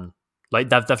Albon. Like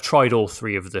they've tried all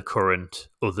 3 of the current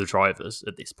other drivers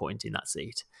at this point in that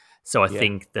seat. So I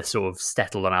think they're sort of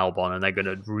settled on Albon and they're going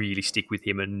to really stick with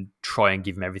him and try and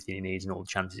give him everything he needs and all the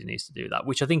chances he needs to do that,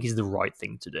 which I think is the right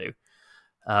thing to do.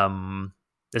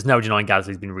 There's no denying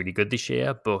Gasly's been really good this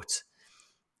year, but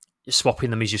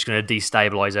swapping them is just going to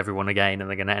destabilize everyone again, and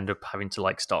they're going to end up having to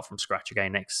like start from scratch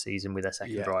again next season with their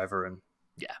second driver. And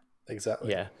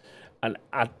Exactly. Yeah. And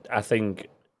I think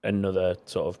another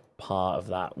sort of part of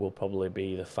that will probably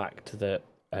be the fact that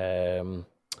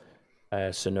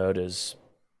Tsunoda's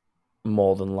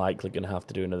more than likely going to have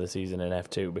to do another season in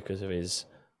F2 because of his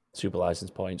super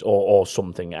license points or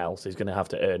something else. He's going to have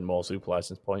to earn more super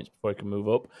license points before he can move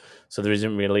up. So there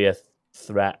isn't really a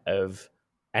threat of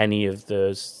any of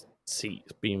those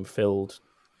seats being filled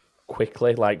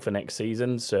quickly, like for next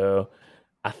season. So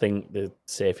I think the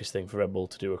safest thing for Red Bull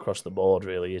to do across the board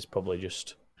really is probably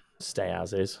just stay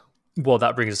as is. Well,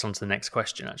 that brings us on to the next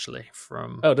question, actually.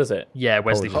 Oh, does it? Yeah,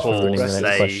 Wesley Just Paul bringing the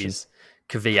next question. says,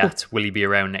 Kvyat, will he be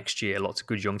around next year? Lots of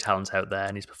good young talent out there,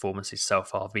 and his performances so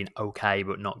far have been okay,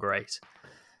 but not great.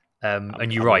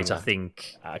 And you're right, I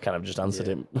think... I kind of just answered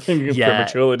him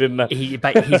prematurely, didn't I?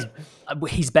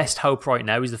 His best hope right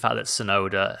now is the fact that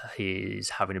Tsunoda is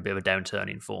having a bit of a downturn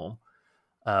in form.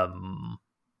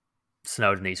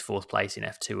 Tsunoda needs 4th place in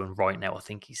F2, and right now I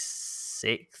think he's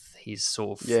 6th. He's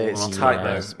sort of fallen it's off tight the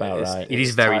there. That's about right. It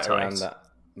is very tight. Around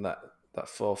that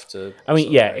 4th to. I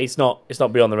mean, it's not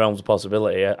beyond the realms of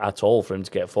possibility at all for him to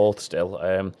get 4th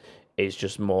still. It's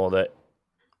just more that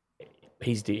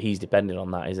he's depending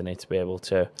on that, isn't he? To be able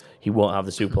to, he won't have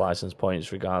the super license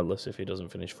points regardless if he doesn't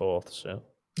finish 4th. So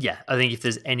yeah, I think if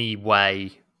there's any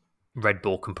way Red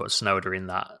Bull can put Tsunoda in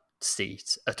that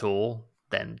seat at all,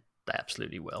 then they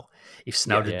absolutely will. If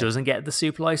Tsunoda doesn't get the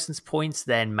super license points,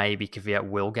 then maybe Kvyat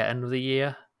will get another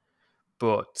year.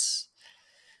 But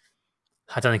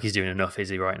I don't think he's doing enough, is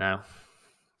he, right now,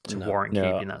 to warrant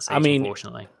keeping that seat,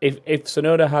 unfortunately. If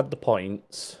Tsunoda had the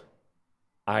points,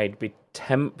 I'd be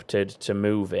tempted to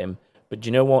move him. But do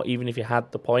you know what? Even if he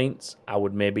had the points, I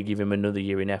would maybe give him another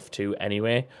year in F2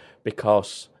 anyway,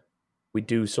 because we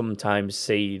do sometimes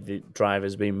see the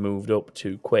drivers being moved up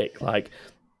too quick. Like,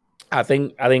 I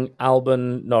think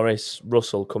Albon, Norris,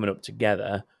 Russell coming up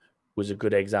together was a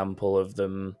good example of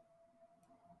them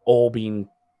all being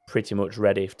pretty much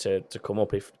ready to come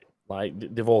up. If like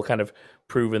they've all kind of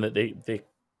proven that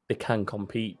they can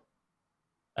compete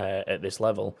at this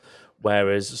level,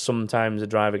 whereas sometimes a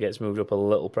driver gets moved up a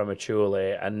little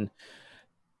prematurely and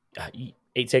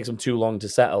it takes them too long to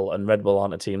settle, and Red Bull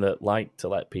aren't a team that like to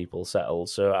let people settle.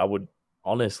 So I would,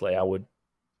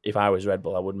 if I was Red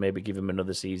Bull, I would maybe give him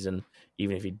another season,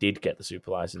 even if he did get the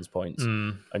super license points,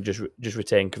 and just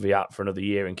retain Kvyat for another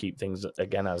year and keep things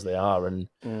again as they are, and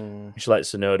just let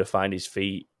Tsunoda find his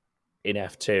feet in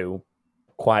F2,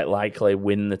 quite likely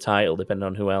win the title depending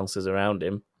on who else is around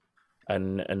him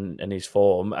and his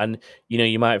form. And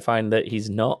you might find that he's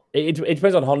not. It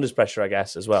depends on Honda's pressure, I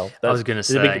guess, as well. I was going to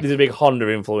say there's a big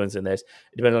Honda influence in this.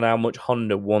 It depends on how much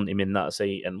Honda want him in that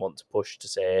seat and want to push to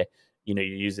say, you're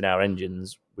using our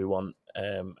engines. We want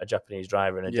a Japanese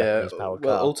driver and a Japanese power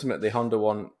car. Well, ultimately, Honda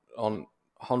want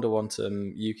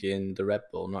Yuki in the Red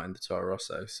Bull, not in the Toro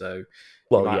Rosso. So,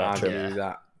 you might argue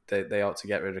that they ought to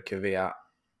get rid of Kvyat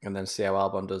and then see how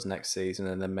Albon does next season,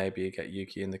 and then maybe you get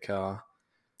Yuki in the car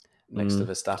next to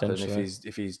Verstappen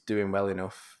if he's doing well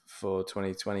enough for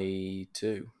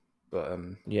 2022. But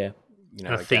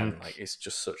I think it's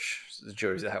just the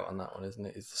jury's out on that one, isn't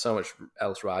it? There's so much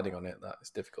else riding on it that it's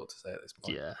difficult to say at this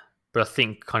point. Yeah, but I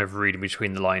think kind of reading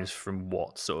between the lines from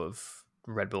what sort of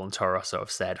Red Bull and Toro Rosso have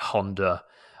said, Honda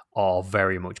are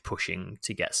very much pushing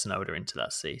to get Tsunoda into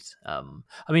that seat. I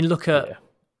mean, look at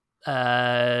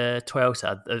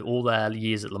Toyota. All their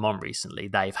years at Le Mans recently,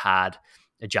 they've had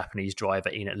a Japanese driver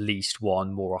in at least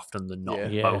one, more often than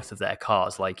not, both of their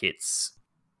cars. Like, it's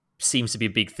seems to be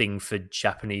a big thing for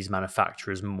Japanese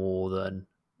manufacturers more than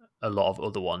a lot of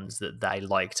other ones, that they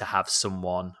like to have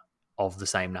someone of the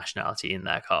same nationality in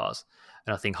their cars.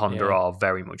 And I think Honda are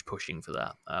very much pushing for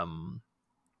that.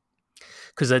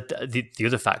 Because the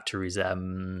other factor is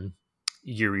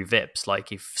Yuri Vips.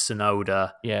 Like, if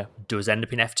Tsunoda does end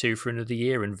up in F2 for another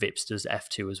year and Vips does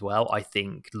F2 as well, I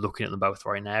think looking at them both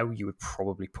right now, you would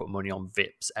probably put money on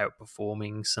Vips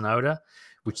outperforming Tsunoda,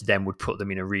 which then would put them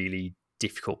in a really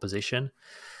difficult position.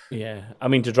 Yeah, I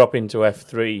mean, to drop into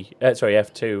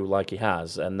F2 like he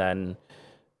has, and then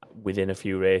within a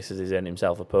few races he's earned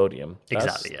himself a podium.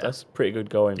 That's pretty good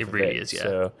going. It for really Vips. is. Yeah.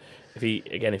 So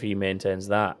if he maintains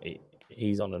that,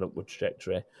 he's on an upward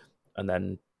trajectory, and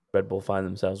then Red Bull find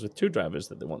themselves with two drivers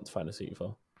that they want to find a seat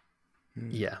for.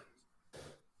 Yeah.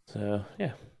 So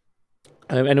yeah.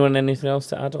 Anyone anything else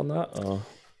to add on that? Or?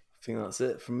 I think that's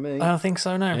it from me. I don't think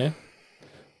so. No. Yeah.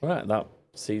 Right. That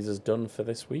sees us done for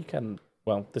this weekend.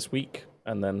 Well, this week,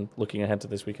 and then looking ahead to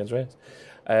this weekend's race.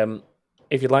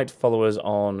 If you'd like to follow us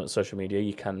on social media,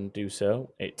 you can do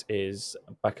so. It is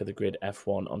Back of the Grid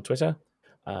F1 on Twitter.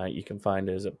 You can find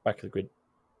us at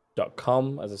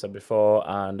backofthegrid.com, as I said before,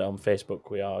 and on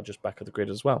Facebook we are just Back of the Grid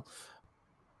as well.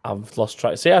 I've lost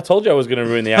track. See, I told you I was going to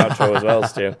ruin the outro as well,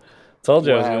 Stu. Told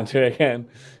you I was going to do it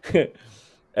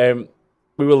again.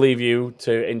 We will leave you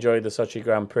to enjoy the Sochi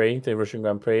Grand Prix, the Russian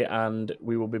Grand Prix, and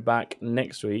we will be back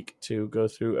next week to go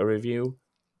through a review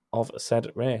of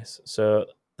said race. So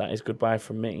that is goodbye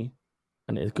from me,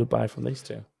 and it is goodbye from these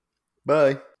two.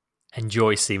 Bye.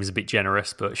 Enjoy seems a bit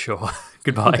generous, but sure.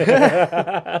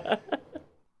 Goodbye.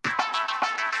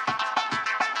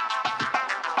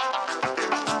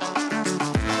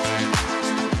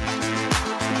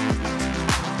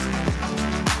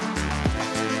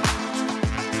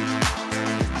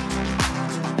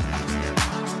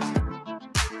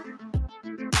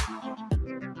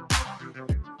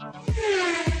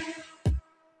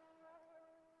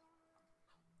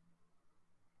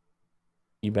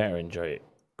 You better enjoy it,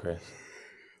 Chris.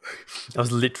 I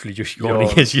was literally just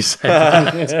yawning as you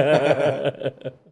said that.